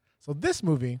 So this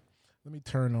movie, let me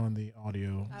turn on the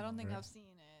audio. I don't think I've seen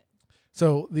it.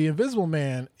 So The Invisible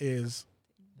Man is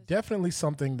definitely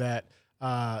something that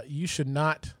you should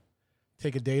not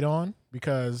take a date on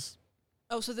because...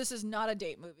 Oh, so this is not a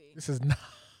date movie. This is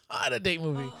not a date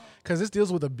movie because this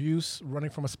deals with abuse,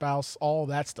 running from a spouse, all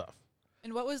that stuff.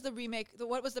 And what was the remake?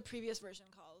 What was the previous version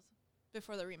called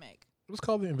before the remake? It was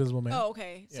called The Invisible Man. Oh,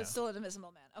 okay. So it's still an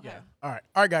Invisible Man. Okay. Yeah.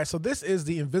 All right, guys. So this is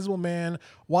The Invisible Man.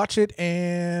 Watch it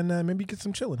and maybe get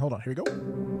some chilling. Hold on. Here we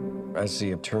go. As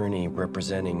the attorney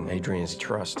representing Adrian's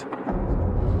trust,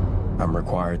 I'm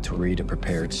required to read a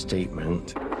prepared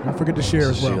statement. Don't forget to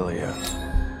share as well. Cecilia,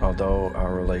 although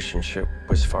our relationship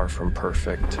was far from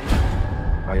perfect,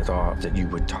 I thought that you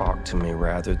would talk to me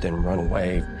rather than run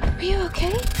away. Are you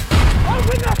okay?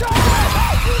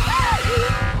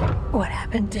 What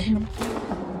happened to him?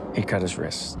 He cut his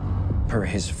wrist. Per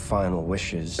his final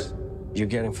wishes, you're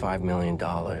getting $5 million.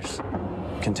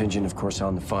 Contingent, of course,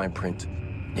 on the fine print.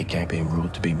 He can't be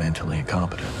ruled to be mentally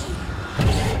incompetent.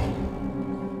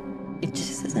 It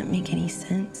just doesn't make any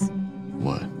sense.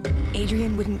 What?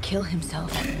 Adrian wouldn't kill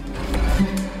himself.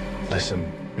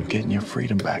 Listen, you're getting your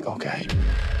freedom back, okay?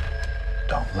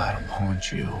 Don't let him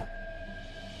haunt you.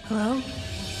 Hello?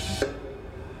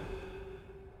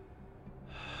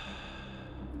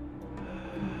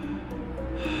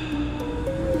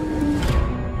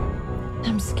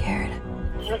 I'm scared.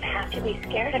 You don't have to be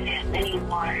scared of him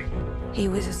anymore. He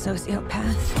was a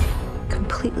sociopath,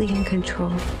 completely in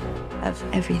control of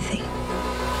everything.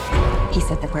 He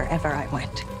said that wherever I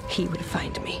went, he would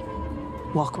find me,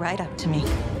 walk right up to me,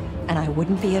 and I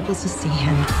wouldn't be able to see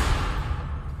him.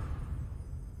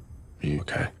 Are you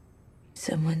okay?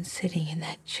 Someone's sitting in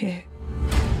that chair.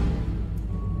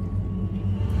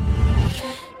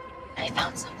 I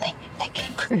found something that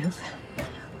can prove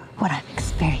what I'm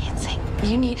experiencing.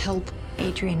 You need help.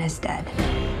 Adrian is dead.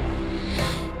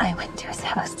 I went to his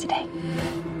house today.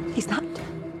 He's not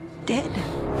dead.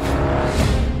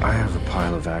 I have a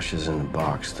pile of ashes in the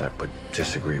box that would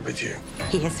disagree with you.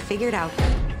 He has figured out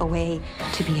a way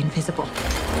to be invisible.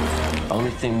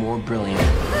 Only thing more brilliant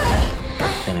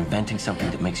than inventing something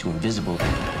that makes you invisible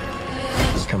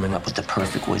is coming up with the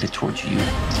perfect way to torture you,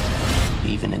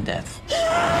 even in death.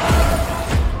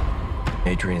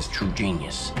 Adrian's true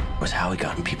genius was how he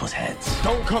got in people's heads.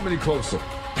 Don't come any closer.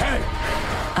 Hey!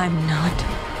 I'm not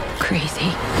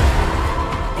crazy.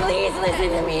 Please listen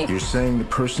to me. You're saying the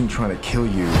person trying to kill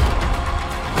you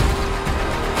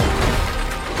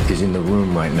is in the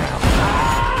room right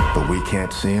now, but we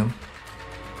can't see him?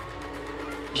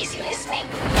 He's listening.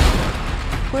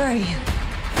 Where are you?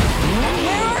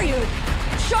 Where are you?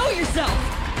 Show yourself!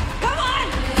 Come on!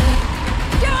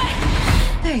 Do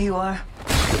it! There you are.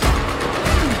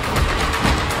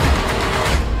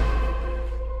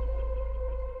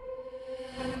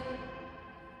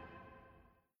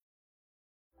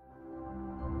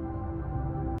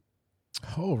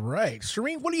 All right.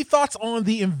 Shireen, what are your thoughts on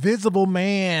The Invisible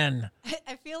Man?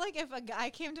 I feel like if a guy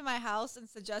came to my house and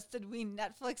suggested we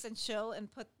Netflix and chill and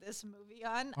put this movie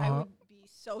on, I would be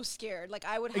so scared. Like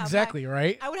I would have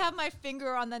right? I would have my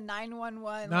finger on the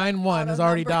 911. 911 is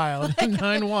already dialed.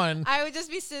 911. I would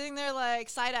just be sitting there like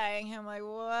side-eyeing him like, what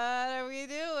are we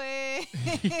doing?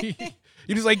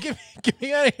 You're just like, get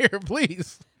me out of here,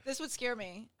 please. This would scare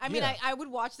me. I mean, I would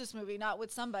watch this movie, not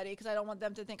with somebody, because I don't want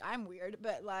them to think I'm weird,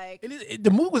 but like... The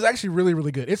movie was actually really,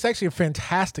 really good. It's actually a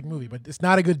fantastic movie, but it's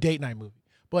not a good date night movie.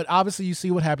 But obviously, you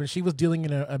see what happened. She was dealing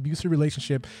in an abusive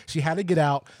relationship. She had to get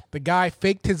out. The guy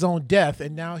faked his own death,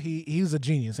 and now he was a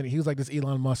genius. And he was like this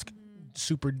Elon Musk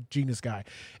super genius guy.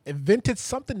 Invented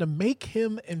something to make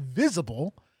him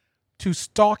invisible to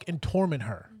stalk and torment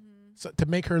her, so, to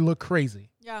make her look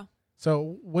crazy. Yeah.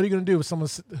 So what are you going to do with someone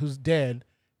who's dead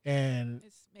and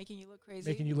it's making you look crazy?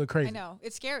 Making you look crazy. I know.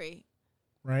 It's scary.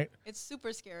 Right? It's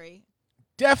super scary.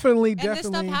 Definitely. And this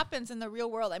stuff happens in the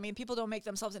real world. I mean, people don't make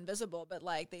themselves invisible, but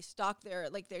like they stalk their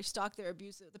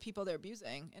the people they're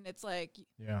abusing, and it's like,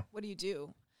 what do you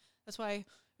do? That's why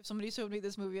if somebody showed me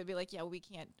this movie, I'd be like, yeah, we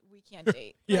can't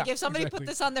date. Like if somebody put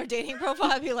this on their dating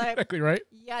profile, I'd be like, exactly right.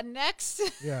 Yeah, next.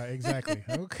 Yeah, exactly.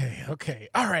 Okay.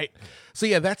 All right. So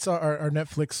yeah, that's our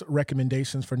Netflix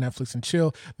recommendations for Netflix and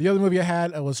chill. The other movie I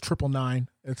had was 999.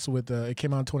 It's with it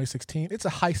came out in 2016. It's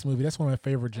a heist movie. That's one of my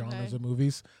favorite genres of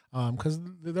movies because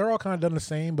they're all kind of done the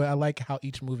same, but I like how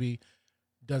each movie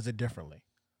does it differently.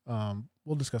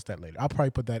 We'll discuss that later. I'll probably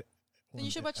put that. Then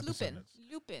you should watch Lupin.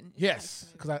 Lupin. Yes,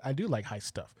 because I do like heist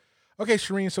stuff. Okay,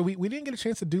 Shireen, so we didn't get a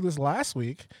chance to do this last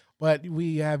week, but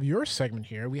we have your segment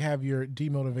here. We have your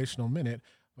demotivational minute,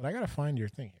 but I got to find your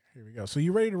thing here. Here we go. So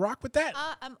you ready to rock with that?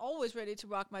 I'm always ready to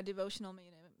rock my devotional minute.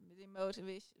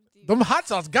 Them hot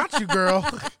sauce got you, girl.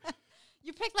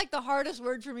 You picked like the hardest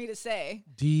word for me to say.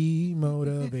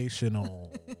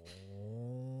 Demotivational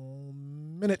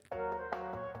minute.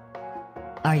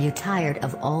 Are you tired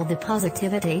of all the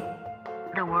positivity?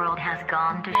 The world has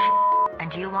gone to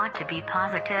and you want to be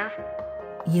positive?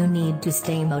 You need to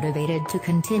stay motivated to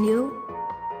continue?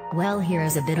 Well,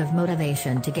 here's a bit of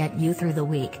motivation to get you through the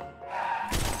week.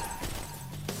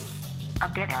 A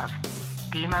bit of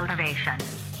demotivation.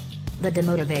 The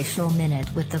Demotivational Minute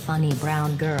with the funny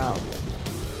brown girl.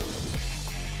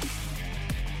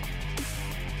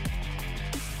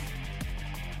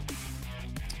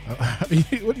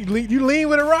 You lean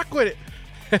with it, rock with it.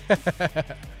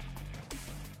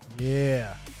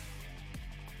 Yeah.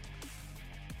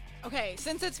 Okay,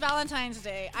 since it's Valentine's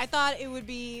Day, I thought it would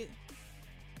be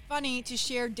funny to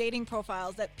share dating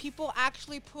profiles that people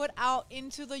actually put out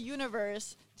into the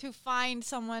universe to find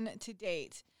someone to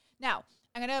date. Now,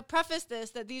 I'm going to preface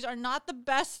this that these are not the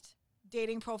best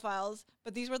dating profiles,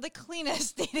 but these were the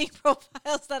cleanest dating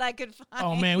profiles that I could find.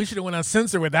 Oh man, we should have went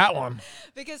uncensored with that one.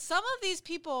 Because some of these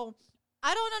people,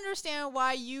 I don't understand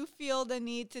why you feel the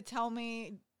need to tell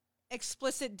me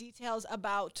explicit details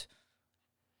about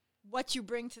what you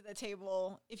bring to the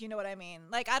table, if you know what I mean.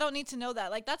 Like, I don't need to know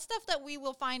that. Like, that's stuff that we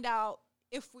will find out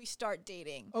if we start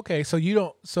dating. Okay, so you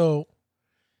don't,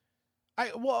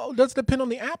 well, it does depend on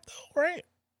the app though, right?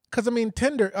 Because I mean,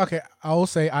 Tinder, okay, I will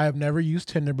say I have never used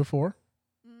Tinder before.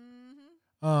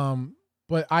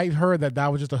 But I heard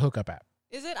that was just a hookup app.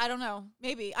 Is it? I don't know.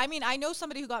 Maybe. I mean, I know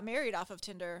somebody who got married off of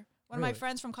Tinder. One of my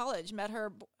friends from college met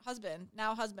her husband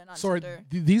on Tinder. Sorry,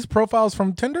 these profiles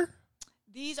from Tinder?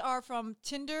 These are from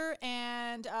Tinder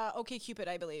and OkCupid,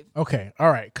 I believe. Okay, all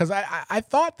right. Because I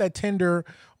thought that Tinder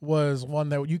was one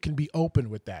that you can be open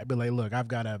with that. Be like, look, I've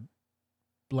got a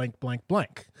blank, blank,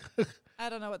 blank. I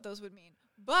don't know what those would mean.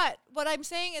 But what I'm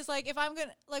saying is, like, if I'm going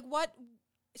to, like, what,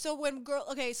 so when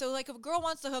like, if a girl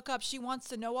wants to hook up, she wants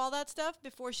to know all that stuff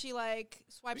before she, like,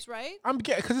 swipes right?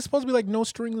 Because it's supposed to be, like, no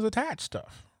strings attached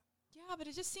stuff. Yeah, but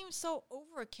it just seems so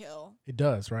overkill. It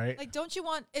does, right? Like, don't you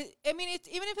want, I mean,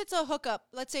 even if it's a hookup,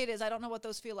 let's say it is, I don't know what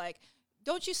those feel like.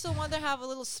 Don't you still want to have a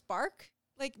little spark?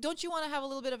 Like, don't you want to have a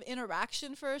little bit of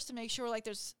interaction first to make sure, like,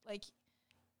 there's, like.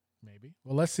 Maybe.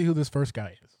 Well, let's see who this first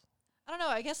guy is. I don't know.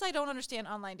 I guess I don't understand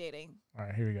online dating. All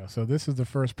right, here we go. So this is the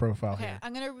first profile here. Okay,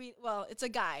 I'm going to read. Well, it's a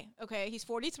guy. Okay, he's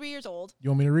 43 years old. You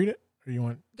want me to read it? Or you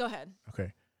want? Go ahead.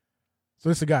 Okay. So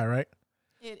this is a guy, right?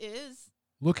 It is.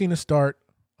 Looking to start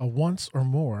a once or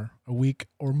more a week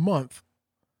or month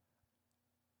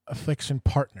affection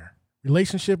partner.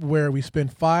 Relationship where we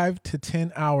spend 5 to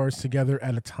 10 hours together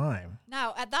at a time.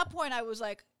 Now, at that point, I was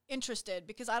like, interested,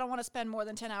 because I don't want to spend more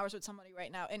than 10 hours with somebody right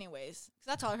now anyways, because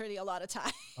that's already a lot of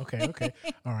time. Okay.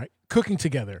 All right. Cooking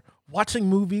together, watching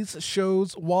movies,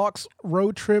 shows, walks,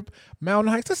 road trip,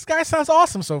 mountain hikes. This guy sounds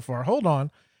awesome so far. Hold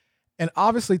on. and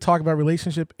obviously talk about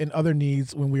relationship and other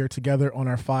needs when we are together on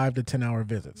our 5 to 10 hour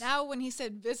visits. Now, when he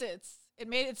said visits, it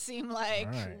made it seem like,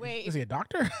 wait. Is he a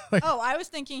doctor? I was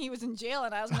thinking he was in jail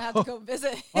and I was going to have to go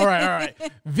visit. All right.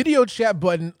 Video chat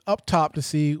button up top to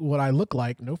see what I look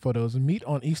like. No photos. Meet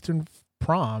on Eastern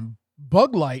Prom.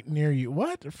 Bug light near you.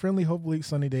 What? A friendly, hopefully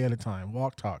sunny day at a time.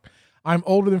 Walk, talk. I'm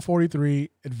older than 43,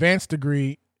 advanced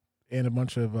degree, and a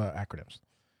bunch of acronyms.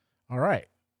 All right.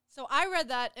 So I read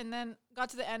that and then got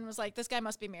to the end and was like, this guy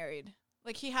must be married.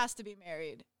 Like, he has to be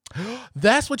married.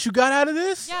 That's what you got out of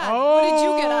this? Yeah. Oh. What did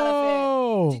you get out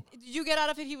of it? Did you get out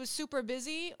of it he was super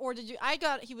busy, or did you? I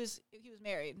got he was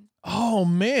married. Oh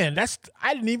man,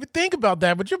 I didn't even think about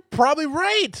that, but you're probably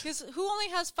right. Because who only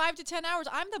has 5 to 10 hours?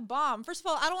 I'm the bomb. First of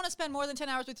all, I don't want to spend more than 10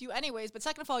 hours with you anyways. But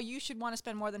second of all, you should want to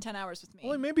spend more than 10 hours with me.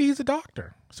 Well, maybe he's a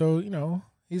doctor, so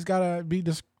he's gotta be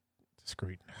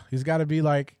discreet. He's gotta be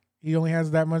like he only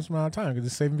has that much amount of time because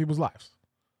he's saving people's lives.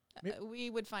 We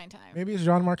would find time. Maybe it's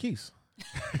John Marquise.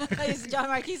 Is John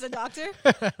Marquise a doctor?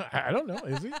 I don't know.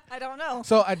 Is he? I don't know.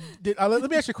 So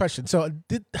let me ask you a question. So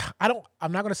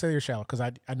I'm not going to say you're shallow because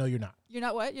I know you're not. You're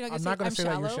not what? You're not. I'm not going to say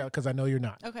that you're shallow because I know you're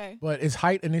not. Okay. But is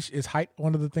height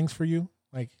one of the things for you?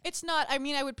 Like it's not. I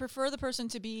mean, I would prefer the person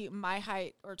to be my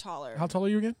height or taller. How tall are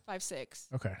you again?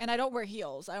 5'6". Okay. And I don't wear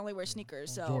heels. I only wear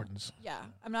sneakers. So Jordans. Yeah,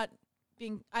 I'm not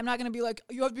going to be like,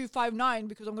 you have to be 5'9"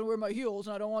 because I'm going to wear my heels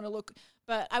and I don't want to look.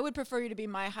 But I would prefer you to be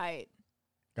my height.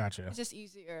 Gotcha. It's just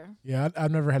easier. Yeah, I've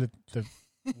never had to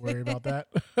worry about that.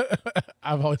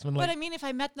 I've always been like. But I mean, if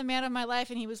I met the man of my life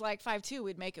and he was like 5'2",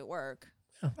 we'd make it work.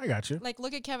 Yeah, I got you. Like,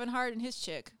 look at Kevin Hart and his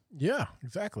chick. Yeah,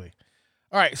 exactly.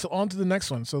 All right, so on to the next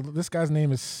one. So this guy's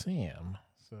name is Sam.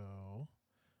 So, all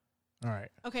right.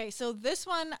 Okay, so this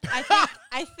one,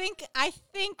 I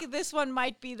think this one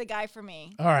might be the guy for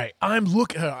me. All right, I'm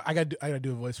looking. I gotta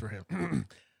do a voice for him.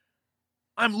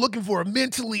 I'm looking for a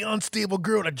mentally unstable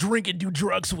girl to drink and do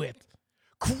drugs with.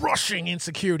 Crushing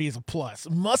insecurity is a plus.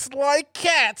 Must like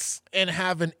cats and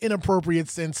have an inappropriate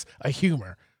sense of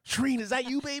humor. Shreen, is that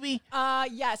you, baby?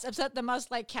 Yes, except the must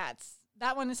like cats.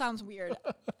 That one sounds weird.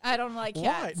 I don't like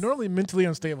cats. Why? Normally mentally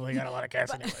unstable, they got a lot of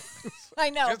cats anyway. I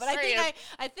know, Just but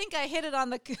I think I hit it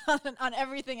on on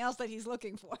everything else that he's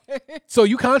looking for. So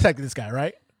you contacted this guy,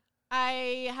 right?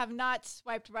 I have not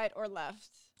swiped right or left.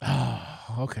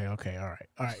 Oh, okay, all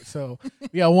right. So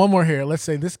we got one more here. Let's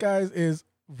say this guy is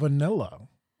Vanilla.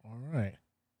 All right.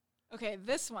 Okay,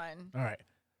 this one. All right.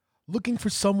 Looking for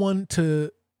someone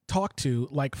to talk to,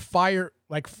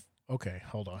 okay,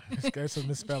 hold on. There's some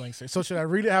misspellings here. So should I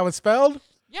read it how it's spelled?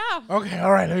 Yeah. Okay,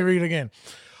 all right, let me read it again.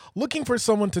 Looking for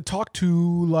someone to talk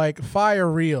to like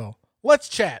fire real. Let's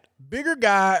chat. Bigger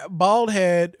guy, bald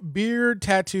head, beard,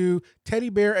 tattoo, teddy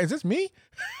bear. Is this me?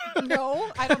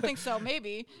 No, I don't think so.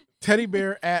 Maybe. Teddy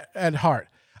bear at heart.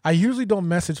 I usually don't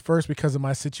message first because of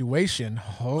my situation.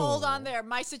 Oh. Hold on there.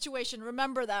 My situation.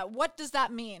 Remember that. What does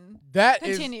that mean?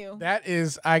 Continue. Is that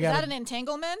is an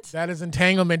entanglement? That is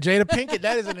entanglement. Jada Pinkett,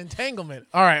 that is an entanglement.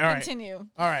 All right. Continue.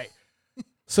 All right.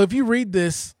 So if you read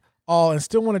this all and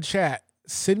still want to chat,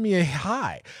 send me a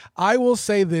hi. I will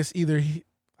say this either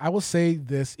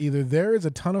there is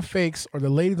a ton of fakes or the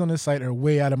ladies on this site are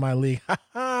way out of my league.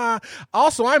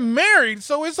 Also, I'm married,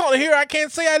 so it's on here. I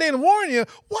can't say I didn't warn you.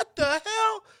 What the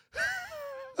hell?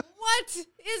 What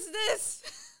is this?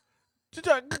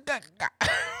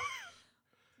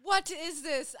 What is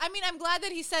this? I mean, I'm glad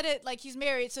that he said it like he's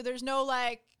married, so there's no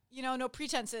no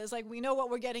pretenses. Like, we know what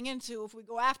we're getting into if we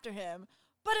go after him.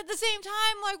 But at the same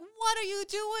time, like, what are you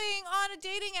doing on a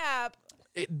dating app?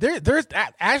 There's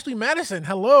Ashley Madison.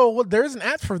 Hello, well, there's an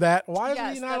app for that. Why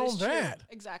is he not on that? True.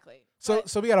 Exactly. So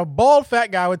we got a bald fat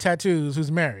guy with tattoos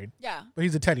who's married. Yeah. But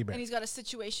he's a teddy bear. And he's got a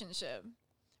situationship,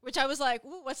 which I was like,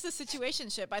 ooh, what's the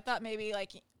situationship? I thought maybe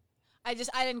like, I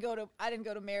didn't go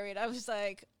to married. I was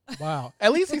like, wow.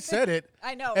 At least he said it.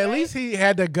 I know. At least he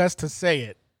had the guts to say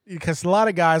it. Because a lot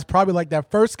of guys, probably like that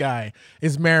first guy,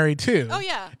 is married too. Oh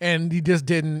yeah. And he just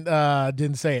didn't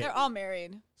say it. They're all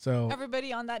married. So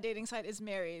everybody on that dating site is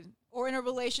married or in a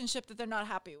relationship that they're not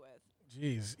happy with.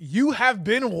 Jeez, you have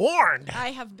been warned.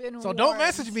 I have been warned. So don't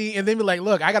message me and then be like,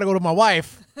 look, I got to go to my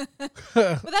wife. But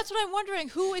that's what I'm wondering.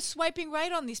 Who is swiping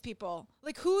right on these people?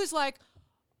 Like, who is like,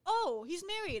 oh, he's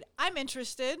married. I'm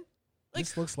interested. Like,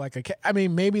 this looks like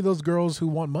maybe those girls who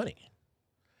want money.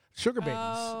 Sugar babies.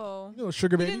 Oh. You know,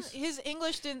 sugar babies. His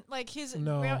English didn't, like, his he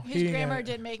grammar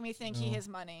didn't make me think he has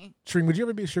money. Tring, would you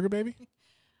ever be a sugar baby?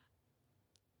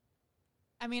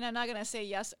 I mean, I'm not going to say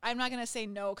yes. I'm not going to say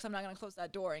no because I'm not going to close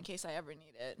that door in case I ever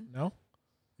need it. No?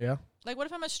 Yeah. Like, what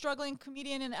if I'm a struggling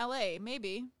comedian in L.A.?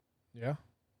 Maybe. Yeah.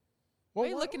 Why are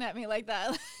you looking at me like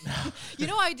that? You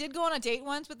know, I did go on a date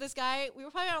once with this guy. We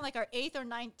were probably on like our 8th or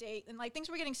 9th date, and like things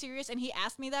were getting serious. And he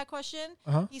asked me that question.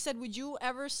 He said, "Would you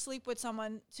ever sleep with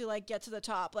someone to like get to the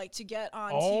top, like to get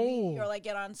on TV or like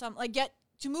get on some like get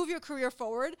to move your career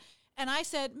forward?" And I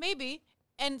said, "Maybe."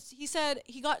 And he said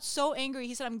he got so angry.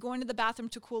 He said, "I'm going to the bathroom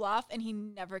to cool off," and he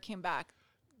never came back.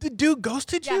 The dude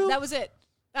ghosted you? Yeah, that was it.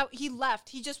 He left.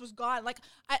 He just was gone. Like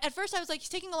at first I was like, he's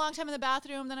taking a long time in the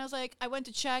bathroom. Then I was like, I went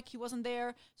to check. He wasn't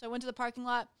there. So I went to the parking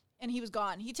lot and he was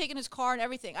gone. He'd taken his car and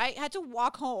everything. I had to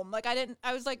walk home. Like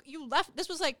I was like, you left. This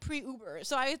was like pre-Uber.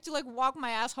 So I had to like walk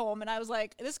my ass home. And I was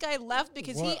like, this guy left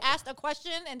because he asked a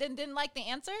question and didn't like the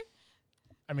answer.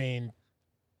 I mean,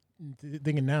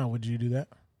 thinking now, would you do that?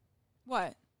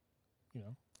 What? You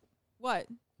know. What?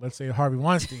 Let's say Harvey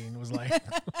Weinstein was like,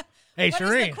 hey, Shireen.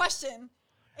 What is the question?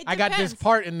 I got this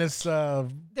part in this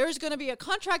there's going to be a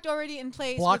contract already in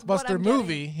place. Blockbuster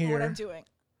movie here. What I'm doing.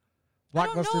 Blockbuster I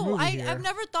don't know. movie here. I've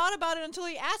never thought about it until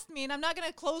he asked me, and I'm not going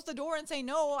to close the door and say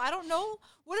no. I don't know.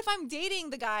 What if I'm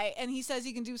dating the guy and he says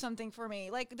he can do something for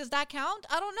me? Like, does that count?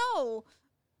 I don't know.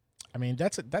 I mean,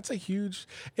 that's a huge.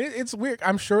 It's weird.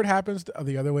 I'm sure it happens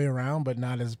the other way around, but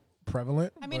not as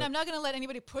prevalent. I mean, I'm not going to let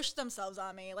anybody push themselves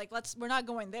on me. Like, we're not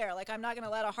going there. Like, I'm not going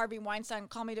to let a Harvey Weinstein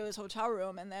call me to his hotel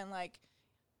room and then like,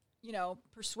 you know,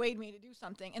 persuade me to do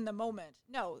something in the moment.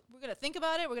 No, we're going to think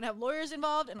about it. We're going to have lawyers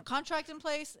involved and a contract in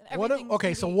place. And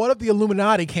everything. So what if the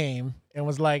Illuminati came and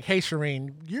was like, hey,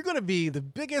 Shireen, you're going to be the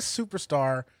biggest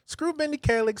superstar. Screw Mindy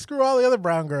Kaling, screw all the other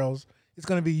brown girls. It's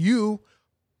going to be you,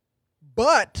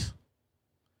 but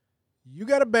you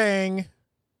got to bang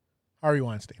Harvey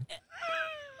Weinstein.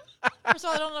 First of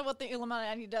all, I don't know what the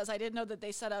Illuminati does. I didn't know that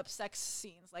they set up sex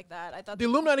scenes like that. I thought the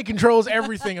Illuminati controls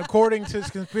everything according to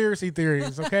conspiracy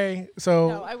theories. Okay, so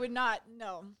no, I would not.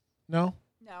 No. No.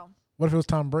 No. What if it was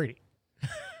Tom Brady?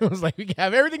 It was like we can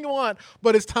have everything you want,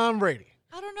 but it's Tom Brady.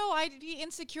 I don't know. I'd be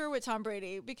insecure with Tom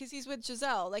Brady because he's with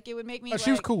Giselle. Like it would make me.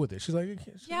 She was cool with it. She's like,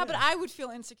 yeah, but I would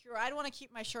feel insecure. I'd want to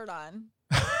keep my shirt on.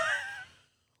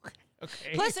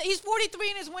 Okay. Plus, he's 43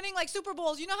 and is winning like Super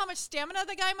Bowls. You know how much stamina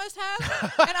the guy must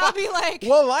have? And I'll be like,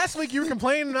 well, last week you were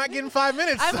complaining not getting 5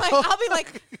 minutes. I'm like, I'll be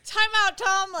like, time out,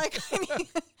 Tom. Like, I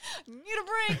need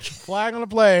a break. Flag on the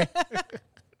play.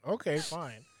 Okay,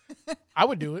 fine. I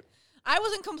would do it. I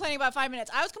wasn't complaining about 5 minutes.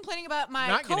 I was complaining about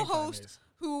my co-host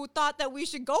who thought that we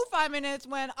should go 5 minutes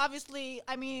when obviously,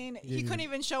 I mean, he couldn't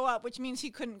even show up, which means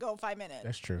he couldn't go 5 minutes.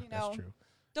 That's true. You know? That's true.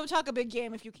 Don't talk a big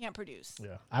game if you can't produce.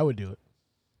 Yeah, I would do it.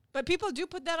 But people do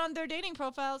put that on their dating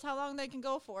profiles, how long they can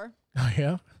go for. Oh,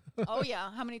 yeah? Oh, yeah.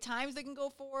 How many times they can go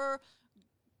for.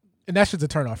 And that's just a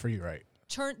turn off for you, right?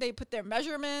 They put their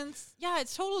measurements. Yeah,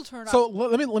 it's total turn off. So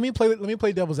let me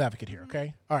play devil's advocate here,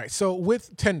 okay? All right. So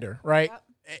with Tinder, right?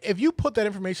 Yep. If you put that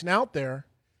information out there,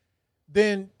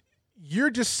 then you're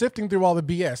just sifting through all the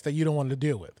BS that you don't want to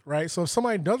deal with, right? So if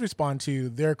somebody does respond to you,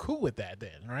 they're cool with that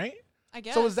then, right? I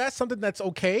guess. So is that something that's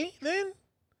okay then?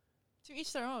 To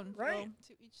each their own, right?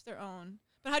 To each their own.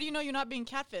 But how do you know you're not being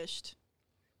catfished?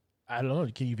 I don't know.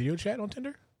 Can you video chat on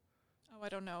Tinder? Oh, I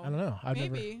don't know. I don't know.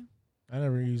 Maybe. I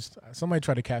never used. Somebody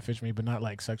tried to catfish me, but not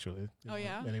like sexually. Oh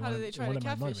yeah. How did they try to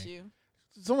catfish you?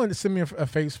 Someone sent me a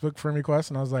Facebook friend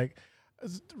request, and I was like,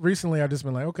 recently I've just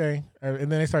been like, okay,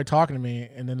 and then they started talking to me,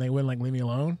 and then they wouldn't like leave me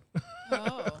alone.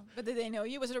 Oh, but did they know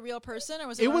you? Was it a real person, or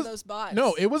was it one of those bots?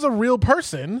 No, it was a real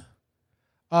person.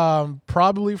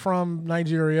 Probably from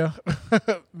Nigeria,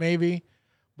 maybe,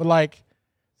 but like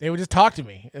they would just talk to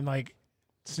me and like,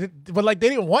 but like they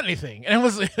didn't want anything, and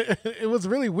it was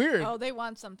really weird. Oh, they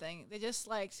want something. They just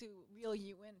like to reel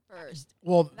you in first.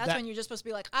 Well, that's when you're just supposed to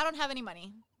be like, I don't have any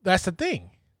money. That's the thing.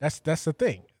 That's the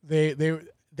thing. They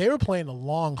were playing the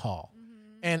long haul,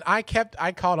 and I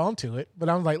caught on to it, but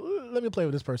I was like, let me play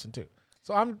with this person too.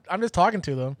 So I'm just talking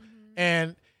to them,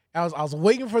 and I was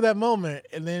waiting for that moment,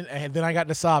 and then I got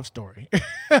the sob story,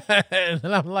 and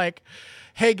then I'm like,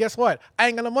 "Hey, guess what? I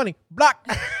ain't got no money. Block."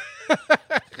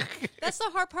 That's the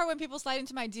hard part when people slide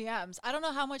into my DMs. I don't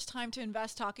know how much time to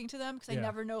invest talking to them because I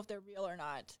never know if they're real or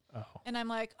not. Oh. And I'm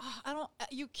like,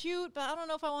 you cute, but I don't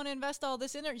know if I want to invest all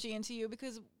this energy into you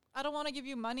because I don't want to give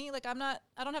you money. Like I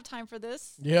don't have time for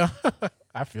this. Yeah,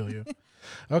 I feel you.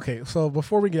 Okay, so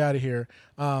before we get out of here,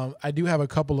 I do have a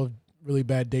couple of really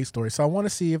bad date stories. So I want to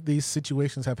see if these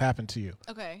situations have happened to you.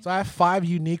 Okay. So I have 5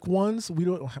 unique ones. We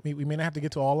may not have to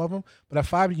get to all of them, but I have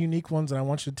 5 unique ones, and I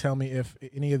want you to tell me if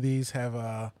any of these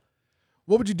have.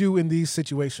 What would you do in these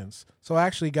situations? So I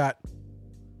actually got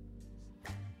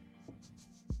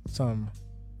some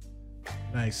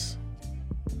nice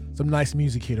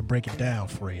music here to break it down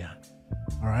for you.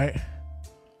 All right.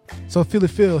 So Philly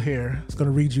Phil here is going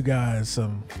to read you guys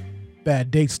some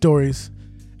bad date stories,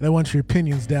 and I want your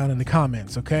opinions down in the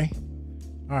comments, okay?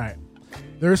 All right.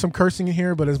 There is some cursing in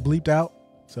here, but it's bleeped out.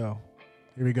 So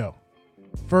here we go.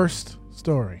 First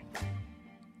story.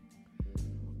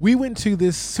 We went to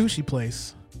this sushi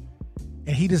place,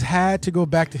 and he just had to go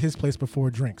back to his place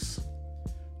before drinks.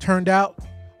 Turned out,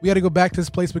 we had to go back to his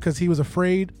place because he was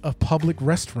afraid of public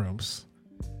restrooms.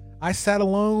 I sat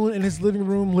alone in his living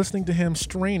room listening to him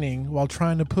straining while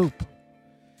trying to poop.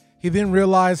 He then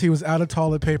realized he was out of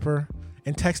toilet paper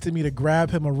and texted me to grab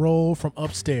him a roll from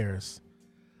upstairs.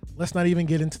 Let's not even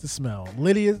get into the smell.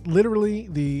 Literally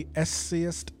the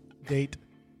essiest date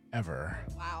ever.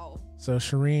 Wow. So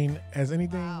Shireen, has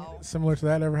anything similar to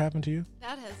that ever happened to you?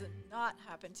 That has not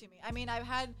happened to me. I mean, I've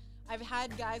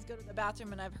had guys go to the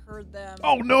bathroom and I've heard them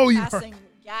passing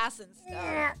gas and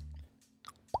stuff.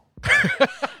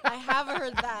 I have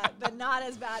heard that, but not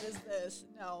as bad as this.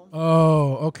 No.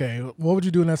 Oh, okay. What would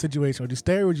you do in that situation? Would you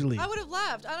stay or would you leave? I would have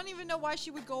left. I don't even know why she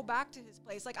would go back to his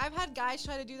place. Like, I've had guys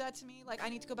try to do that to me. Like, I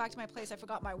need to go back to my place. I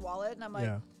forgot my wallet. And I'm like,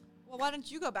 well, why don't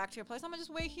you go back to your place? I'm going to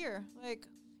just wait here. Like,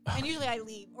 and usually I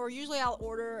leave. Or usually I'll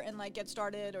order and, like, get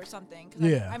started or something.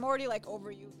 Cause I'm already, like,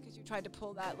 over you because you tried to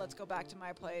pull that. Let's go back to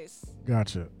my place.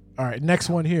 Gotcha. All right, next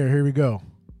one here. Here we go.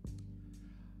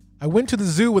 I went to the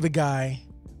zoo with a guy.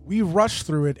 We rushed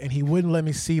through it, and he wouldn't let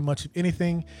me see much of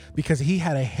anything because he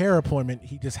had a hair appointment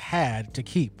he just had to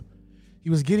keep. He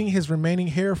was getting his remaining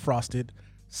hair frosted.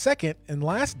 Second and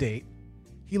last date,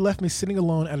 he left me sitting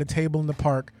alone at a table in the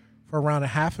park for around a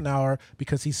half an hour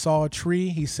because he saw a tree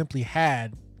he simply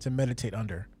had to meditate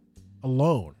under.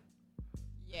 Alone.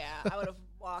 Yeah, I would have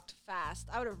walked fast.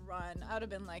 I would have run. I would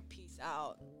have been like, peace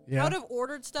out. Yeah. I would have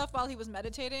ordered stuff while he was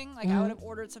meditating. Like, I would have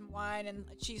ordered some wine and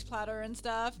a cheese platter and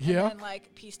stuff. And then,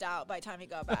 like, peaced out by the time he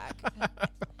got back.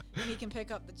 And he can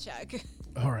pick up the check.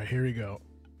 All right, here we go.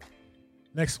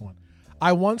 Next one.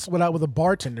 I once went out with a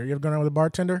bartender. You ever gone out with a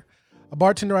bartender? A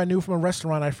bartender I knew from a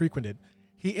restaurant I frequented.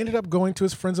 He ended up going to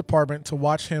his friend's apartment to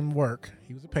watch him work.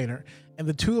 He was a painter. And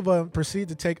the two of them proceeded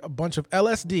to take a bunch of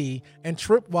LSD and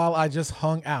trip while I just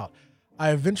hung out.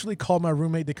 I eventually called my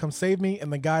roommate to come save me,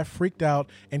 and the guy freaked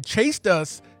out and chased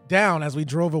us down as we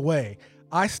drove away.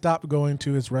 I stopped going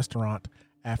to his restaurant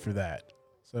after that.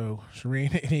 So,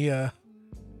 Shireen,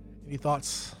 any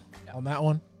thoughts on that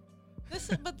one? This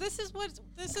is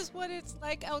what it's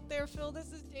like out there, Phil.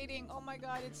 This is dating. Oh my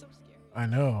God, it's so scary. I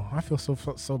know. I feel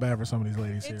so bad for some of these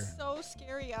ladies here. It's so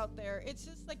scary out there. It's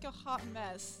just like a hot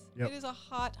mess. Yep. It is a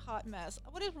hot mess.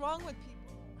 What is wrong with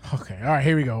people? Okay. All right.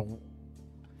 Here we go.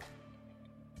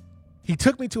 He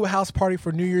took me to a house party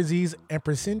for New Year's Eve and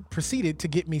proceeded to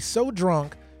get so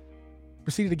drunk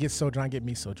that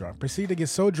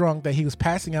he was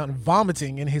passing out and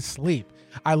vomiting in his sleep.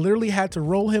 I literally had to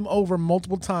roll him over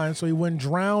multiple times so he wouldn't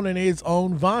drown in his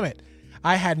own vomit.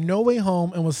 I had no way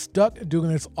home and was stuck doing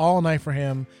this all night for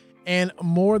him. And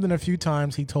more than a few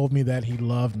times, he told me that he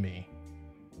loved me.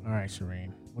 All right,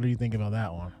 Shireen, what do you think about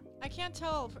that one? I can't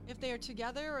tell if they are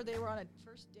together or they were on a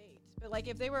first date. But, like,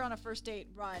 if they were on a first date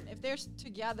run, if they're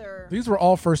together. These were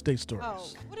all first date stories.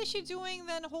 Oh, what is she doing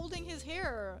then holding his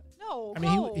hair? No. I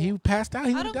mean, he passed out.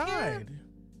 He would have died. Care.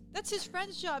 That's his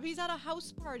friend's job. He's at a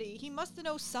house party. He must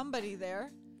know somebody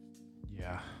there.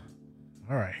 Yeah.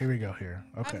 All right, here we go here.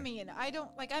 Okay. I mean,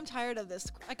 I'm tired of this.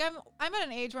 Like, I'm at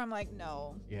an age where I'm like,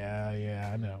 no. Yeah,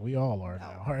 I know. We all are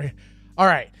now. All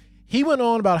right. He went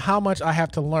on about how much I have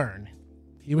to learn.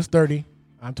 He was 30.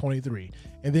 I'm 23.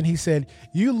 And then he said,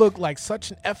 you look like such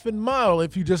an effing model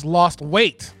if you just lost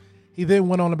weight. He then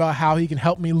went on about how he can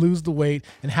help me lose the weight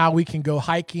and how we can go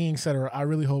hiking, etc. I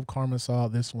really hope Carmen saw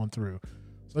this one through.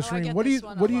 So Shireen, what do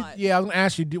you, yeah, I'm going to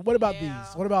ask you, what about these?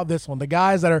 What about this one? The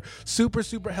guys that are super,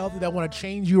 super healthy that want to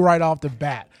change you right off the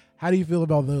bat. How do you feel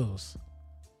about those?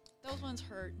 Those ones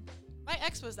hurt. My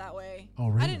ex was that way. Oh,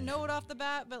 really? I didn't know it off the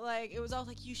bat, but, like, it was all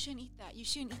like, you shouldn't eat that. You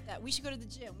shouldn't eat that. We should go to the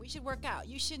gym. We should work out.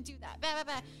 You shouldn't do that. Blah, blah,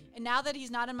 blah. And now that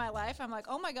he's not in my life, I'm like,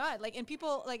 oh my God. Like, and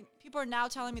people are now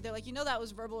telling me, they're like, that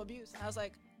was verbal abuse. And I was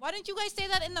like, why didn't you guys say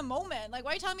that in the moment? Like,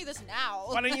 why are you telling me this now?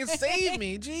 Why didn't you save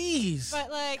me? Jeez. But,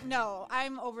 like, no,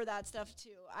 I'm over that stuff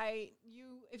too.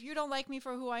 If you don't like me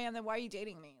for who I am, then why are you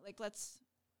dating me? Like, let's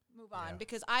move on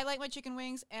because I like my chicken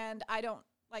wings and I don't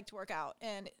like to work out,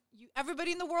 and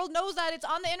everybody in the world knows that. It's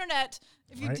on the internet.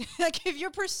 If you if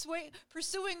you're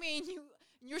pursuing me and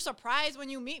you're surprised when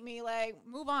you meet me, like,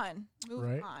 move on.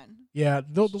 Move on. Yeah,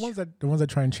 the ones that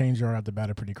try and change you right off the bat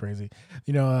are pretty crazy.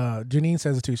 Janine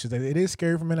says it too. She says it is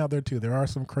scary for men out there too. There are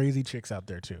some crazy chicks out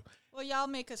there too. Well, y'all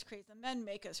make us crazy. The men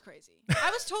make us crazy.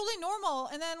 I was totally normal,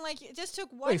 and then, like, it just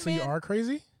took one. Wait, so you are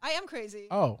crazy? I am crazy.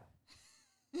 Oh.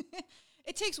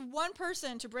 It takes one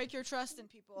person to break your trust in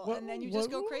people, and then you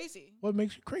just go crazy. What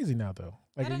makes you crazy now, though?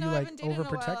 Like, I don't are know. you I like haven't dated in a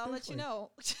while. overprotective? I'll let you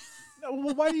know. No,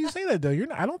 well, why do you say that though? You're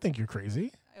not. I don't think you're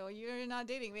crazy. Oh, you're not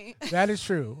dating me. That is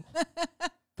true.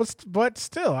 but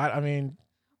still, I mean.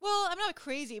 Well, I'm not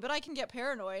crazy, but I can get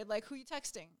paranoid. Like, who are you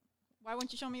texting? Why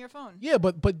won't you show me your phone? Yeah,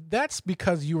 but that's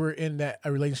because you were in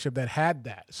a relationship that had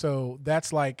that. So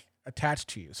that's like attached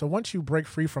to you. So once you break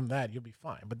free from that, you'll be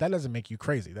fine. But that doesn't make you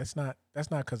crazy. That's not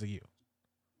because of you.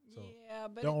 So yeah,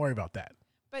 but don't worry about that.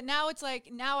 But now it's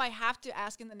like I have to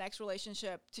ask in the next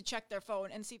relationship to check their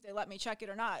phone and see if they let me check it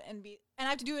or not, and I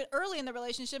have to do it early in the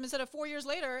relationship instead of 4 years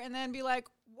later, and then be like,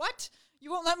 "What? You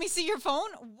won't let me see your phone?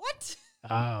 What?"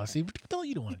 Oh, see,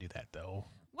 you don't want to do that though.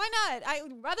 Why not? I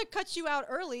would rather cut you out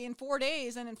early in 4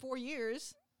 days than in 4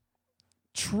 years.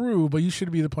 True, but you should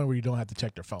be at the point where you don't have to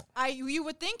check their phone. You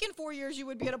would think in 4 years you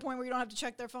would be at a point where you don't have to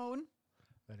check their phone.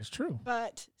 That is true.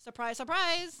 But surprise,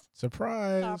 surprise.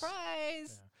 Surprise.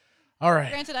 Surprise. Yeah. All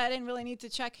right. Granted, I didn't really need to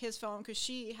check his phone because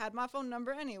she had my phone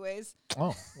number anyways.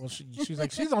 Oh, well, she's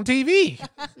like, she's on TV.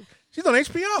 She's on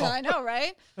HBO. I know,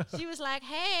 right? She was like,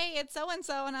 "Hey, it's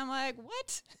so-and-so." And I'm like,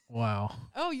 "What?" Wow.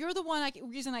 Oh, you're the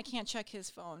reason I can't check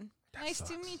his phone. That nice sucks.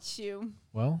 to meet you.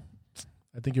 Well,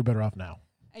 I think you're better off now.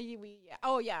 Yeah.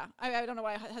 Oh, yeah. I don't know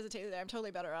why I hesitated there. I'm totally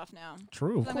better off now.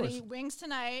 True, of I'm course. going to eat wings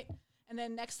tonight. And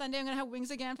then next Sunday, I'm going to have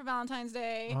wings again for Valentine's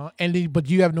Day. But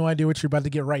you have no idea what you're about to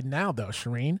get right now, though,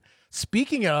 Shireen.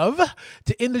 Speaking of,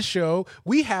 to end the show,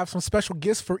 we have some special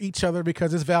gifts for each other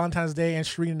because it's Valentine's Day, and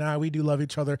Shireen and I, we do love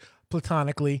each other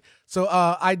platonically. So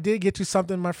I did get you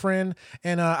something, my friend,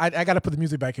 and I got to put the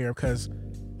music back here because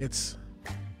this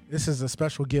is a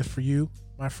special gift for you,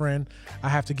 my friend. I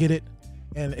have to get it,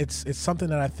 and it's something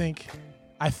that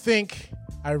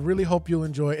I really hope you'll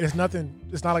enjoy. It's not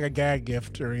like a gag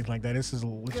gift or anything like that. This is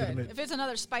legitimate. Good. If it's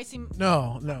another spicy...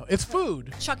 No. It's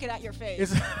food. Chuck it at your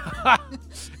face.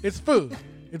 It's food.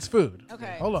 It's food.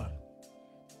 Okay. Hold on.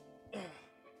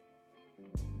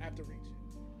 I have to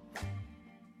reach.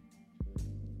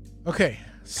 Okay.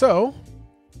 So,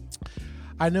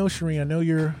 I know,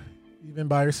 Shireen, you've been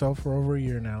by yourself for over a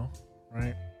year now,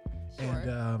 right? Sure.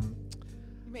 And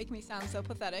you make me sound so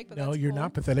pathetic, but no, that's you're cool.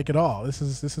 not pathetic at all. This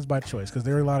is by choice because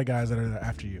there are a lot of guys that are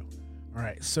after you. All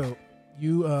right, so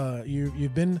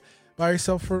you've been by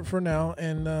yourself for now,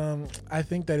 and I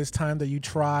think that it's time that you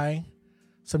try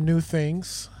some new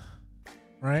things,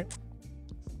 right?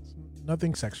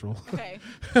 Nothing sexual. Okay.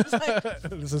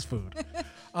 This is food.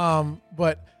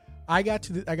 But I got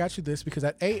you this because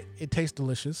it tastes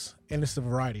delicious and it's a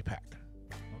variety pack.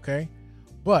 Okay,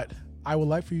 but I would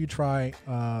like for you to try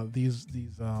these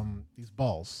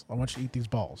balls. I want you to eat these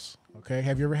balls. Okay.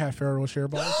 Have you ever had Ferrero Rocher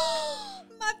balls?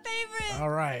 My favorite. All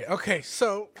right. Okay.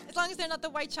 So as long as they're not the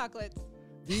white chocolate.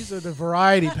 These are the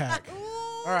variety pack.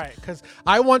 All right, because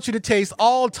I want you to taste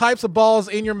all types of balls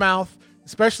in your mouth,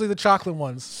 especially the chocolate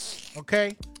ones.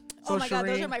 Okay. So, oh my God,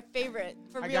 those are my favorite.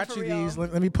 For real, I got for you real. these.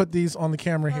 Let me put these on the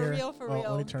camera here. For real.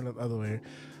 Let me turn it the other way.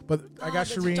 But I got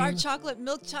Shireen. Dark chocolate,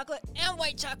 milk chocolate, and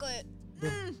white chocolate.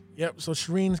 Yep. So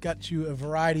Shireen's got you a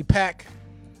variety pack,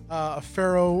 a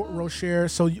Ferrero Rocher.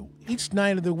 So each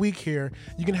night of the week here,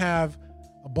 you can have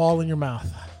a ball in your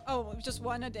mouth. Oh, just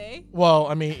one a day? Well,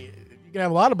 I mean, you can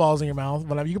have a lot of balls in your mouth,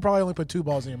 but you can probably only put 2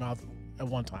 balls in your mouth at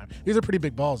one time. These are pretty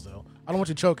big balls, though. I don't want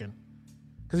you choking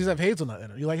because these have hazelnut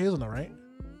in it. You like hazelnut, right?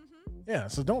 Mm-hmm. Yeah.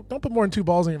 So don't put more than 2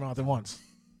 balls in your mouth at once.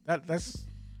 That's.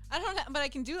 I don't know, but I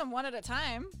can do them one at a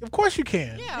time. Of course you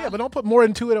can. Yeah, but don't put more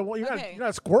than 2 at once. You're not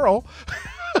a squirrel.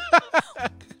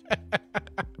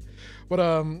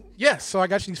 But yes. So I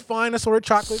got you these fine assorted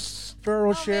chocolates, Ferrero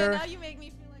Rocher. Man, now you make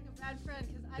me feel like a bad friend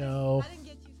because I didn't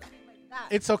get you something like that.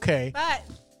 It's okay. But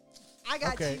I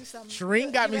got you some.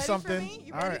 Shireen got me ready something. For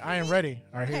me? All right, I am ready.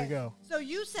 All right, okay. Here you go. So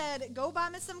you said go buy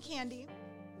me some candy.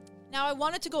 Now I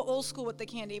wanted to go old school with the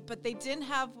candy, but they didn't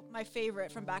have my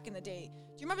favorite from back in the day.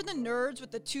 Do you remember the Nerds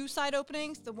with the 2 side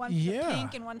openings? The one for the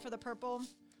pink and one for the purple?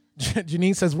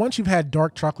 Janine says, once you've had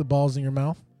dark chocolate balls in your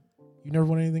mouth, you never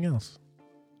want anything else.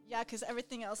 Yeah, because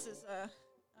everything else is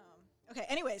okay.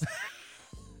 Anyways.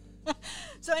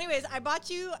 So anyways, I bought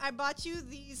you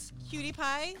these cutie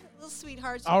pie little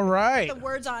sweethearts. All right. With the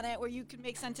words on it where you could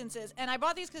make sentences. And I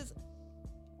bought these because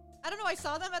I don't know, I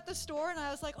saw them at the store and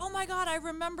I was like, oh my God, I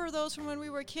remember those from when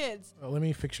we were kids. Let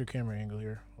me fix your camera angle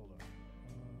here. Hold on.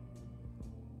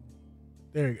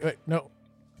 There you go. Wait, no.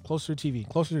 Closer to the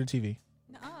TV.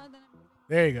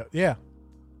 There you go. Yeah.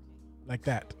 Like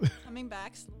that. Coming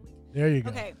back slowly. There you go.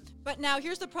 Okay. But now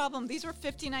here's the problem. These were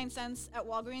 59 cents at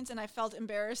Walgreens and I felt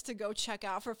embarrassed to go check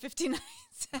out for 59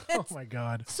 cents. Oh my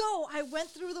God. So I went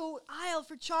through the aisle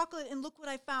for chocolate and look what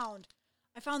I found.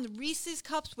 I found Reese's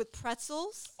Cups with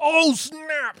pretzels. Oh,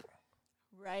 snap.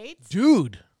 Right?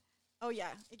 Dude. Oh, yeah.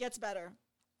 It gets better.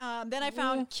 Then I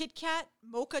found Kit Kat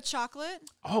mocha chocolate.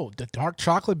 Oh, the dark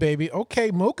chocolate, baby.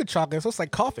 Okay, mocha chocolate. So it's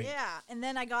like coffee. Yeah. And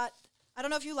then I don't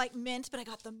know if you like mint, but I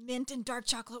got the mint and dark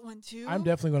chocolate one too. I'm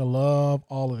definitely going to love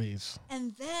all of these.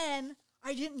 And then,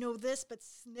 I didn't know this, but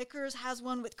Snickers has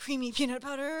one with creamy peanut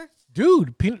butter.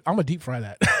 Dude, I'm going to deep fry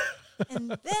that. And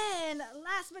then,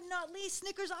 last but not least,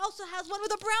 Snickers also has one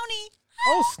with a brownie.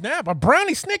 Oh, snap. A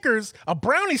brownie Snickers.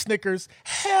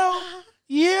 Hell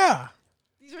yeah.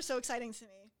 These were so exciting to me.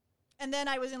 And then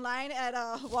I was in line at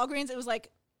Walgreens. It was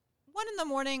like 1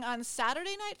 a.m. on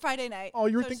Friday night. Oh,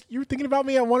 you were thinking about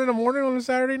me at 1 a.m. on a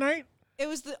Saturday night? It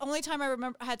was the only time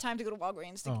I had time to go to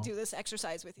Walgreens to do this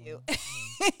exercise with you.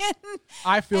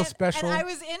 I feel special. And I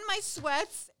was in my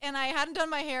sweats, and I hadn't done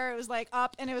my hair. It was like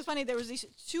up, and it was funny. There was these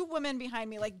 2 women behind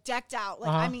me, like decked out.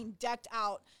 I mean, decked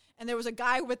out. And there was a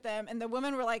guy with them, and the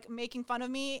women were like making fun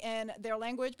of me in their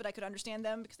language, but I could understand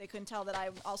them because they couldn't tell that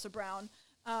I'm also brown.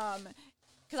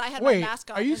 Because I had my mask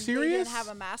on. Are you and serious? They didn't have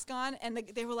a mask on, and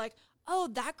they were like, "Oh,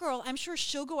 that girl, I'm sure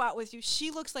she'll go out with you. She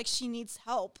looks like she needs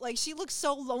help. Like, she looks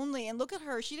so lonely, and look at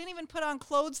her. She didn't even put on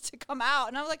clothes to come out."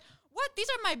 And I was like, "What? These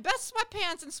are my best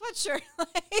sweatpants and sweatshirt."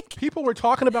 People were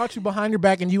talking about you behind your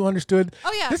back, and you understood.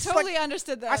 Oh yeah, totally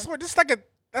understood that. I swear, that's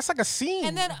like a scene.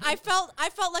 And then I felt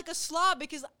like a slob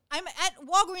because I'm at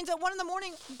Walgreens at 1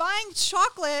 a.m. buying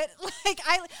chocolate. Like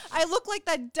I look like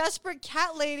that desperate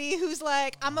cat lady who's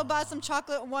like, I'm gonna buy some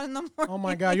chocolate at 1 a.m. Oh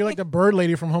my God, you're like the bird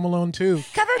lady from Home Alone 2.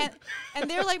 Kevin!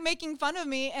 And they're like making fun of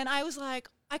me, and I was like,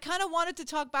 I kind of wanted to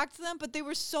talk back to them, but they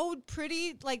were so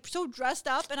pretty, like so dressed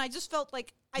up, and I just felt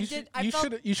like you should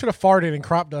have farted and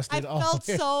crop dusted. I felt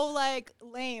so like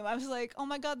lame. I was like, oh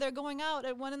my God, they're going out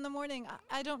at 1 a.m.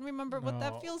 I don't remember what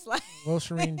that feels like. Well,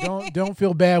 Shireen, don't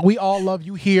feel bad. We all love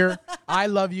you here. I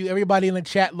love you. Everybody in the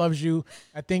chat loves you.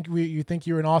 I think you think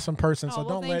you're an awesome person. So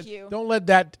don't let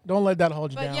that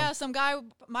hold you down. But yeah, some guy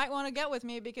might want to get with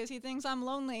me because he thinks I'm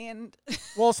lonely. And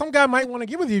well, some guy might want to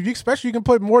get with you. Especially you can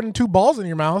put more than 2 balls in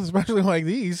your mouth, especially like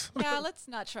these. Yeah, let's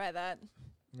not try that.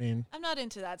 I mean, I'm not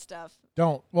into that stuff.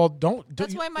 Don't.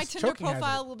 That's why my Tinder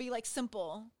profile will be like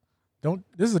simple. Don't.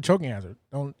 This is a choking hazard.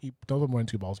 Don't put more than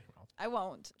 2 balls in your mouth. I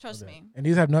won't. Trust me. And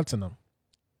these have nuts in them.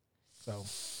 So,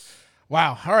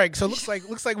 wow. All right. So looks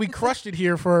like we crushed it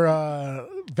here for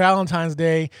Valentine's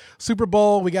Day, Super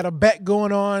Bowl. We got a bet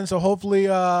going on. So hopefully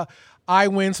I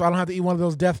win, so I don't have to eat one of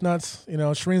those death nuts. You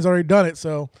know, Shireen's already done it,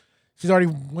 so she's already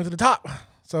went to the top.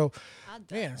 So.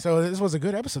 Man, so this was a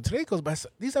good episode. Today goes by.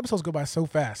 These episodes go by so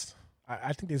fast.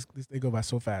 I think they go by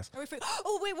so fast.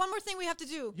 Oh wait, one more thing we have to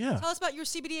do. Yeah. Tell us about your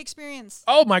CBD experience.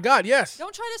 Oh my God, yes.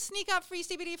 Don't try to sneak out free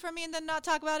CBD from me and then not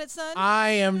talk about it, son. I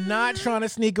am not trying to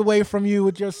sneak away from you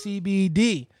with your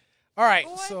CBD. All right,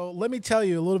 so let me tell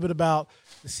you a little bit about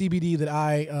the CBD that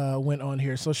I went on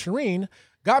here. So Shireen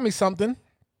got me something.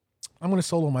 I'm going to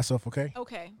solo myself, okay?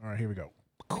 Okay. All right, here we go.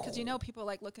 Because people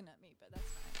like looking at me, but that's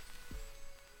fine.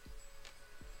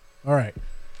 All right.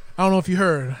 I don't know if you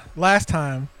heard. Last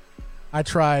time I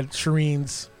tried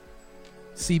Shireen's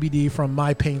CBD from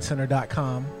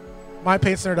mypaincenter.com.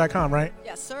 Mypaincenter.com, right?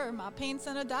 Yes, sir.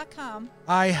 Mypaincenter.com.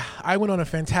 I went on a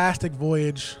fantastic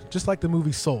voyage, just like the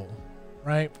movie Soul,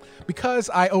 right? Because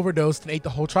I overdosed and ate the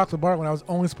whole chocolate bar when I was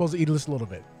only supposed to eat just a little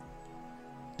bit.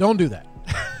 Don't do that.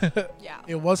 Yeah.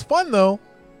 It was fun, though,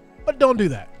 but don't do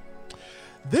that.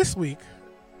 This week,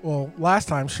 well, last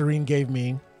time Shireen gave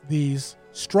me these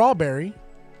strawberry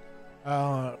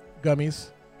gummies.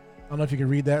 I don't know if you can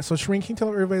read that. So Shireen, can you tell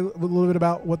everybody a little bit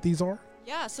about what these are?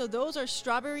 Yeah, so those are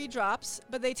strawberry drops,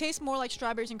 but they taste more like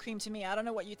strawberries and cream to me. I don't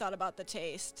know what you thought about the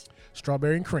taste.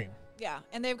 Strawberry and cream. Yeah,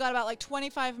 and they've got about like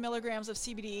 25 milligrams of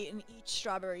CBD in each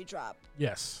strawberry drop.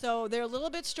 Yes. So they're a little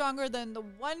bit stronger than the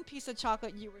one piece of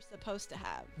chocolate you were supposed to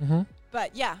have. Mm-hmm.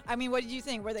 But yeah, I mean, what did you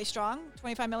think? Were they strong?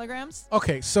 25 milligrams?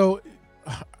 Okay, so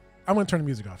I'm going to turn the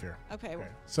music off here. Okay.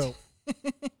 So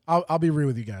I'll be real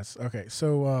with you guys. Okay,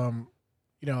 so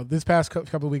this past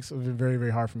couple of weeks have been very,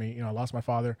 very hard for me. I lost my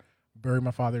father, buried my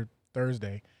father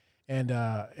Thursday, and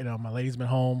my lady's been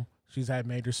home. She's had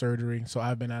major surgery, so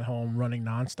I've been at home running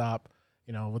nonstop.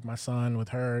 With my son, with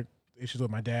her, issues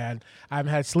with my dad. I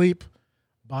haven't had sleep.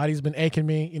 Body's been aching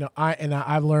me.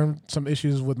 I've learned some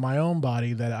issues with my own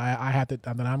body that that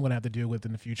I'm going to have to deal with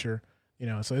in the future.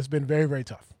 So it's been very, very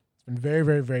tough. It's been very,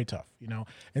 very, very tough.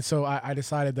 And so I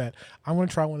decided that I'm going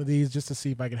to try one of these just to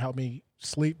see if I can help me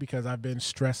sleep because I've been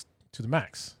stressed to the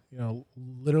max.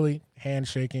 Literally hand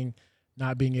shaking,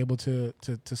 not being able to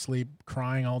sleep,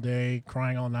 crying all day,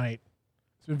 crying all night.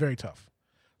 It's been very tough.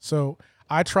 So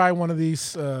I tried one of these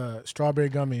strawberry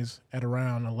gummies at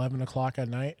around 11 o'clock at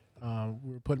night.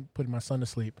 We were putting my son to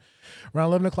sleep around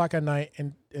 11 o'clock at night,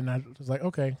 and I was like,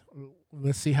 okay,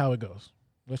 let's see how it goes.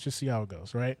 Let's just see how it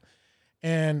goes, right?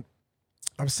 And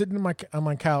I'm sitting on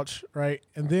my couch, right,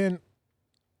 and then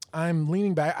I'm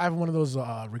leaning back. I have one of those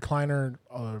recliner,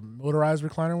 motorized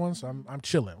recliner ones. So I'm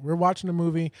chilling. We're watching a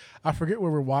movie. I forget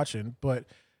what we're watching, but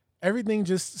everything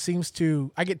just seems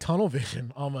to. I get tunnel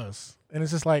vision almost, and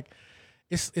it's just like,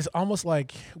 it's almost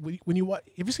like when you watch.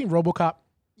 Have you seen RoboCop?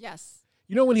 Yes.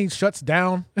 You know when he shuts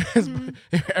down,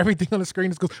 everything on the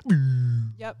screen just goes.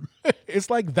 Yep. It's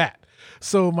like that.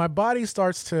 So my body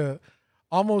starts to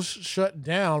almost shut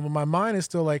down, but my mind is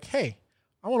still like, hey,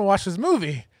 I want to watch this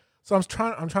movie. So I'm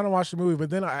trying to watch the movie, but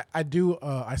then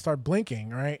I start blinking,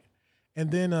 right? And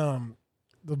then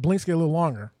the blinks get a little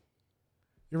longer.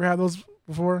 You ever had those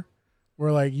before?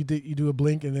 Where like you do a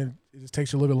blink and then it just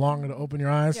takes you a little bit longer to open your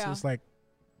eyes. Yeah. So it's like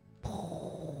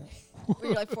Where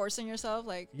you're like forcing yourself,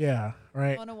 like, yeah,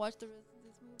 right. I want to watch the rest of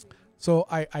this movie. So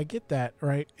I get that,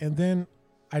 right? And then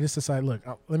I just decide, look,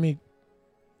 let me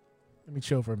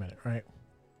chill for a minute, right?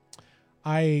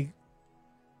 I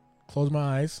close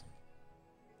my eyes,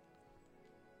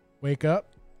 wake up.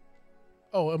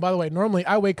 Oh, and by the way, normally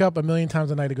I wake up a million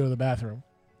times a night to go to the bathroom.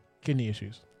 Kidney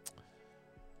issues.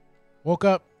 Woke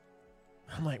up.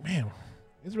 I'm like, man,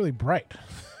 it's really bright.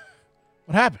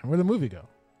 What happened? Where'd the movie go?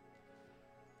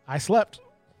 I slept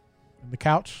in the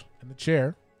couch, in the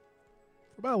chair,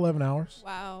 for about 11 hours.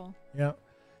 Wow. Yeah.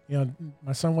 You know,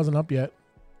 my son wasn't up yet,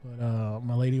 but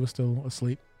my lady was still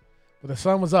asleep. But the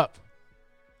sun was up.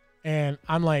 And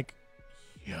I'm like,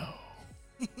 yo.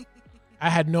 I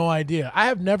had no idea. I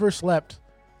have never slept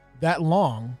that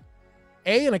long,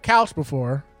 A, in a couch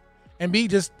before, and B,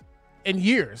 just in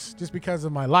years, just because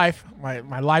of my life,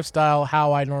 my lifestyle,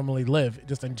 how I normally live,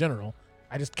 just in general.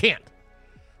 I just can't.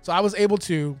 So I was able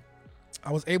to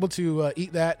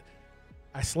eat that.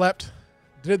 I slept,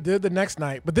 did the next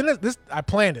night, but then I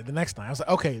planned it the next night. I was like,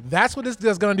 okay, that's what this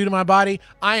is going to do to my body.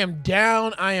 I am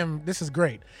down. This is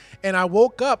great. And I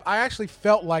woke up. I actually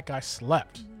felt like I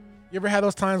slept. You ever had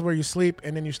those times where you sleep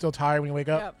and then you're still tired when you wake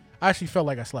up? Yep. I actually felt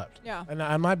like I slept. Yeah. And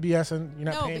I'm not BSing. You're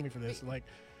not No, paying me for this. Like,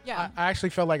 yeah. I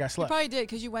actually felt like I You slept. probably did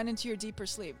because you went into your deeper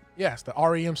sleep. Yes, the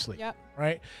REM sleep. Yep.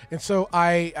 Right? And so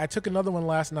I took another one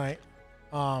last night.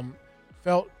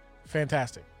 Felt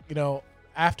fantastic. You know,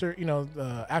 after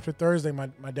Thursday,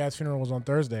 my dad's funeral was on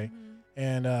Thursday.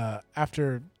 And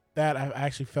after that, I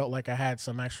actually felt like I had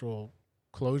some actual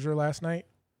closure last night,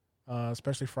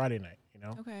 especially Friday night, you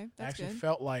know? Okay, that's I actually good.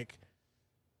 felt like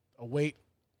a weight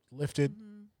lifted,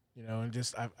 you know, and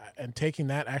just and taking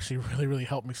that actually really, really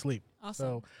helped me sleep. Awesome.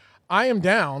 So I am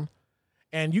down,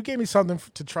 and you gave me something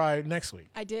to try next week.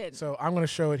 I did. So I'm going to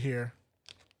show it here.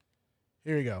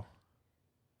 Here we go.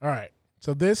 All right.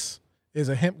 So this is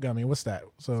a hemp gummy. What's that?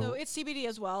 So it's CBD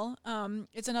as well.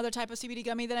 It's another type of CBD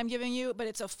gummy that I'm giving you, but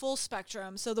it's a full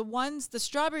spectrum. So the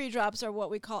strawberry drops are what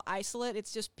we call isolate.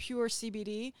 It's just pure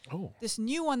CBD. Oh. This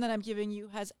new one that I'm giving you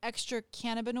has extra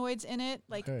cannabinoids in it.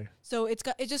 Like, okay. So it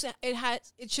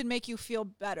should make you feel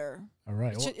better. All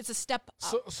right. It's a step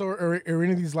up. So are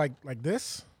any of these like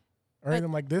this? Are any of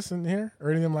them like this in here? Or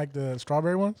any of them like the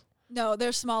strawberry ones? No,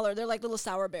 they're smaller. They're like little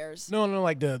sour bears. No,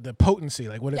 like the potency,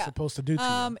 like what it's supposed to do to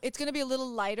you. It's going to be a little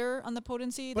lighter on the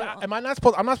potency. But I'm not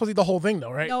supposed to eat the whole thing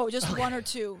though, right? No, just one or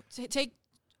two.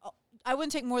 I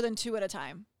wouldn't take more than 2 at a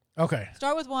time. Okay.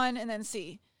 Start with 1 and then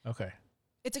see. Okay.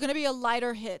 It's going to be a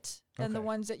lighter hit than the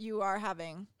ones that you are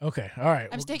having. Okay. All right.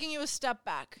 I'm taking you a step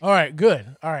back. All right.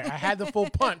 Good. All right. I had the full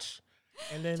punch.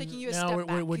 And then taking you a now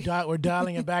step we're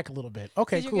dialing it back a little bit.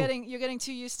 Okay, cool. You're getting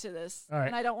too used to this. All right.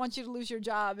 And I don't want you to lose your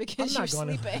job because I'm you're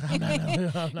not sleeping.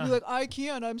 I'm not. You're like, I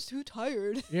can't. I'm too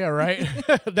tired. Yeah, right.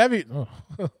 That'd be.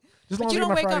 Just but you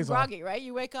don't wake up groggy, right?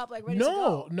 You wake up like ready to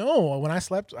go. No. When I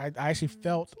slept, I actually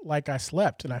felt like I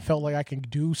slept, and I felt like I can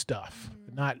do stuff,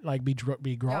 not like be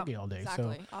groggy all day.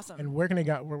 Exactly. So, awesome. And where can I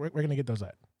get those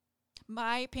at?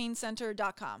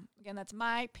 mypaincenter.com. Again, that's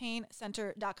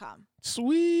mypaincenter.com.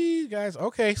 Sweet, guys.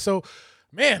 Okay, so,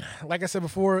 man, like I said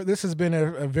before, this has been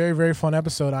a very, very fun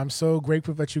episode. I'm so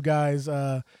grateful that you guys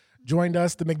joined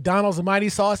us. The McDonald's Mighty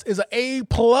Sauce is an A+.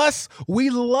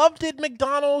 We loved it,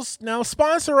 McDonald's. Now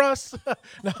sponsor us.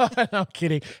 No, I'm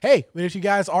kidding. Hey, but if you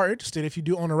guys are interested, if you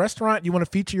do own a restaurant, you want to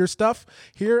feature your stuff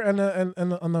here on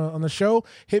the show,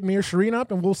 hit me or Shireen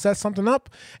up, and we'll set something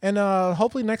up. And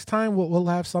hopefully next time we'll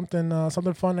have something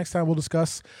fun. Next time we'll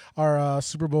discuss our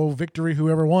Super Bowl victory,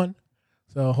 whoever won.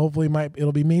 So hopefully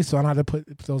it'll be me, so I don't have to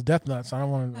put those death nuts. I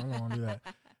don't want to do that.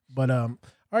 But all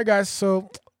right, guys. So.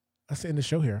 let's end the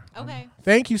show here. Okay.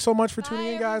 Thank you so much for tuning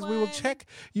in, guys. everyone. We will check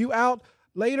you out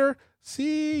later.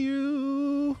 See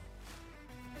you.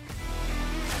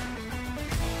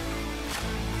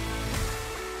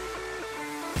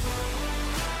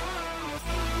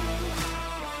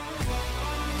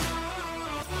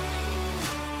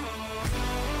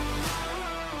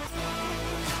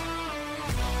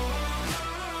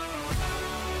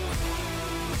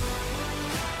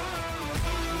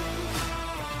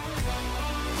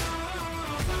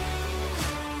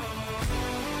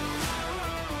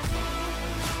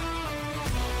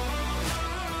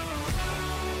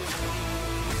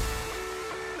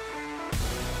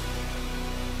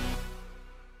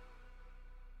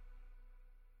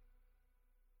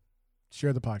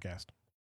 Share the podcast.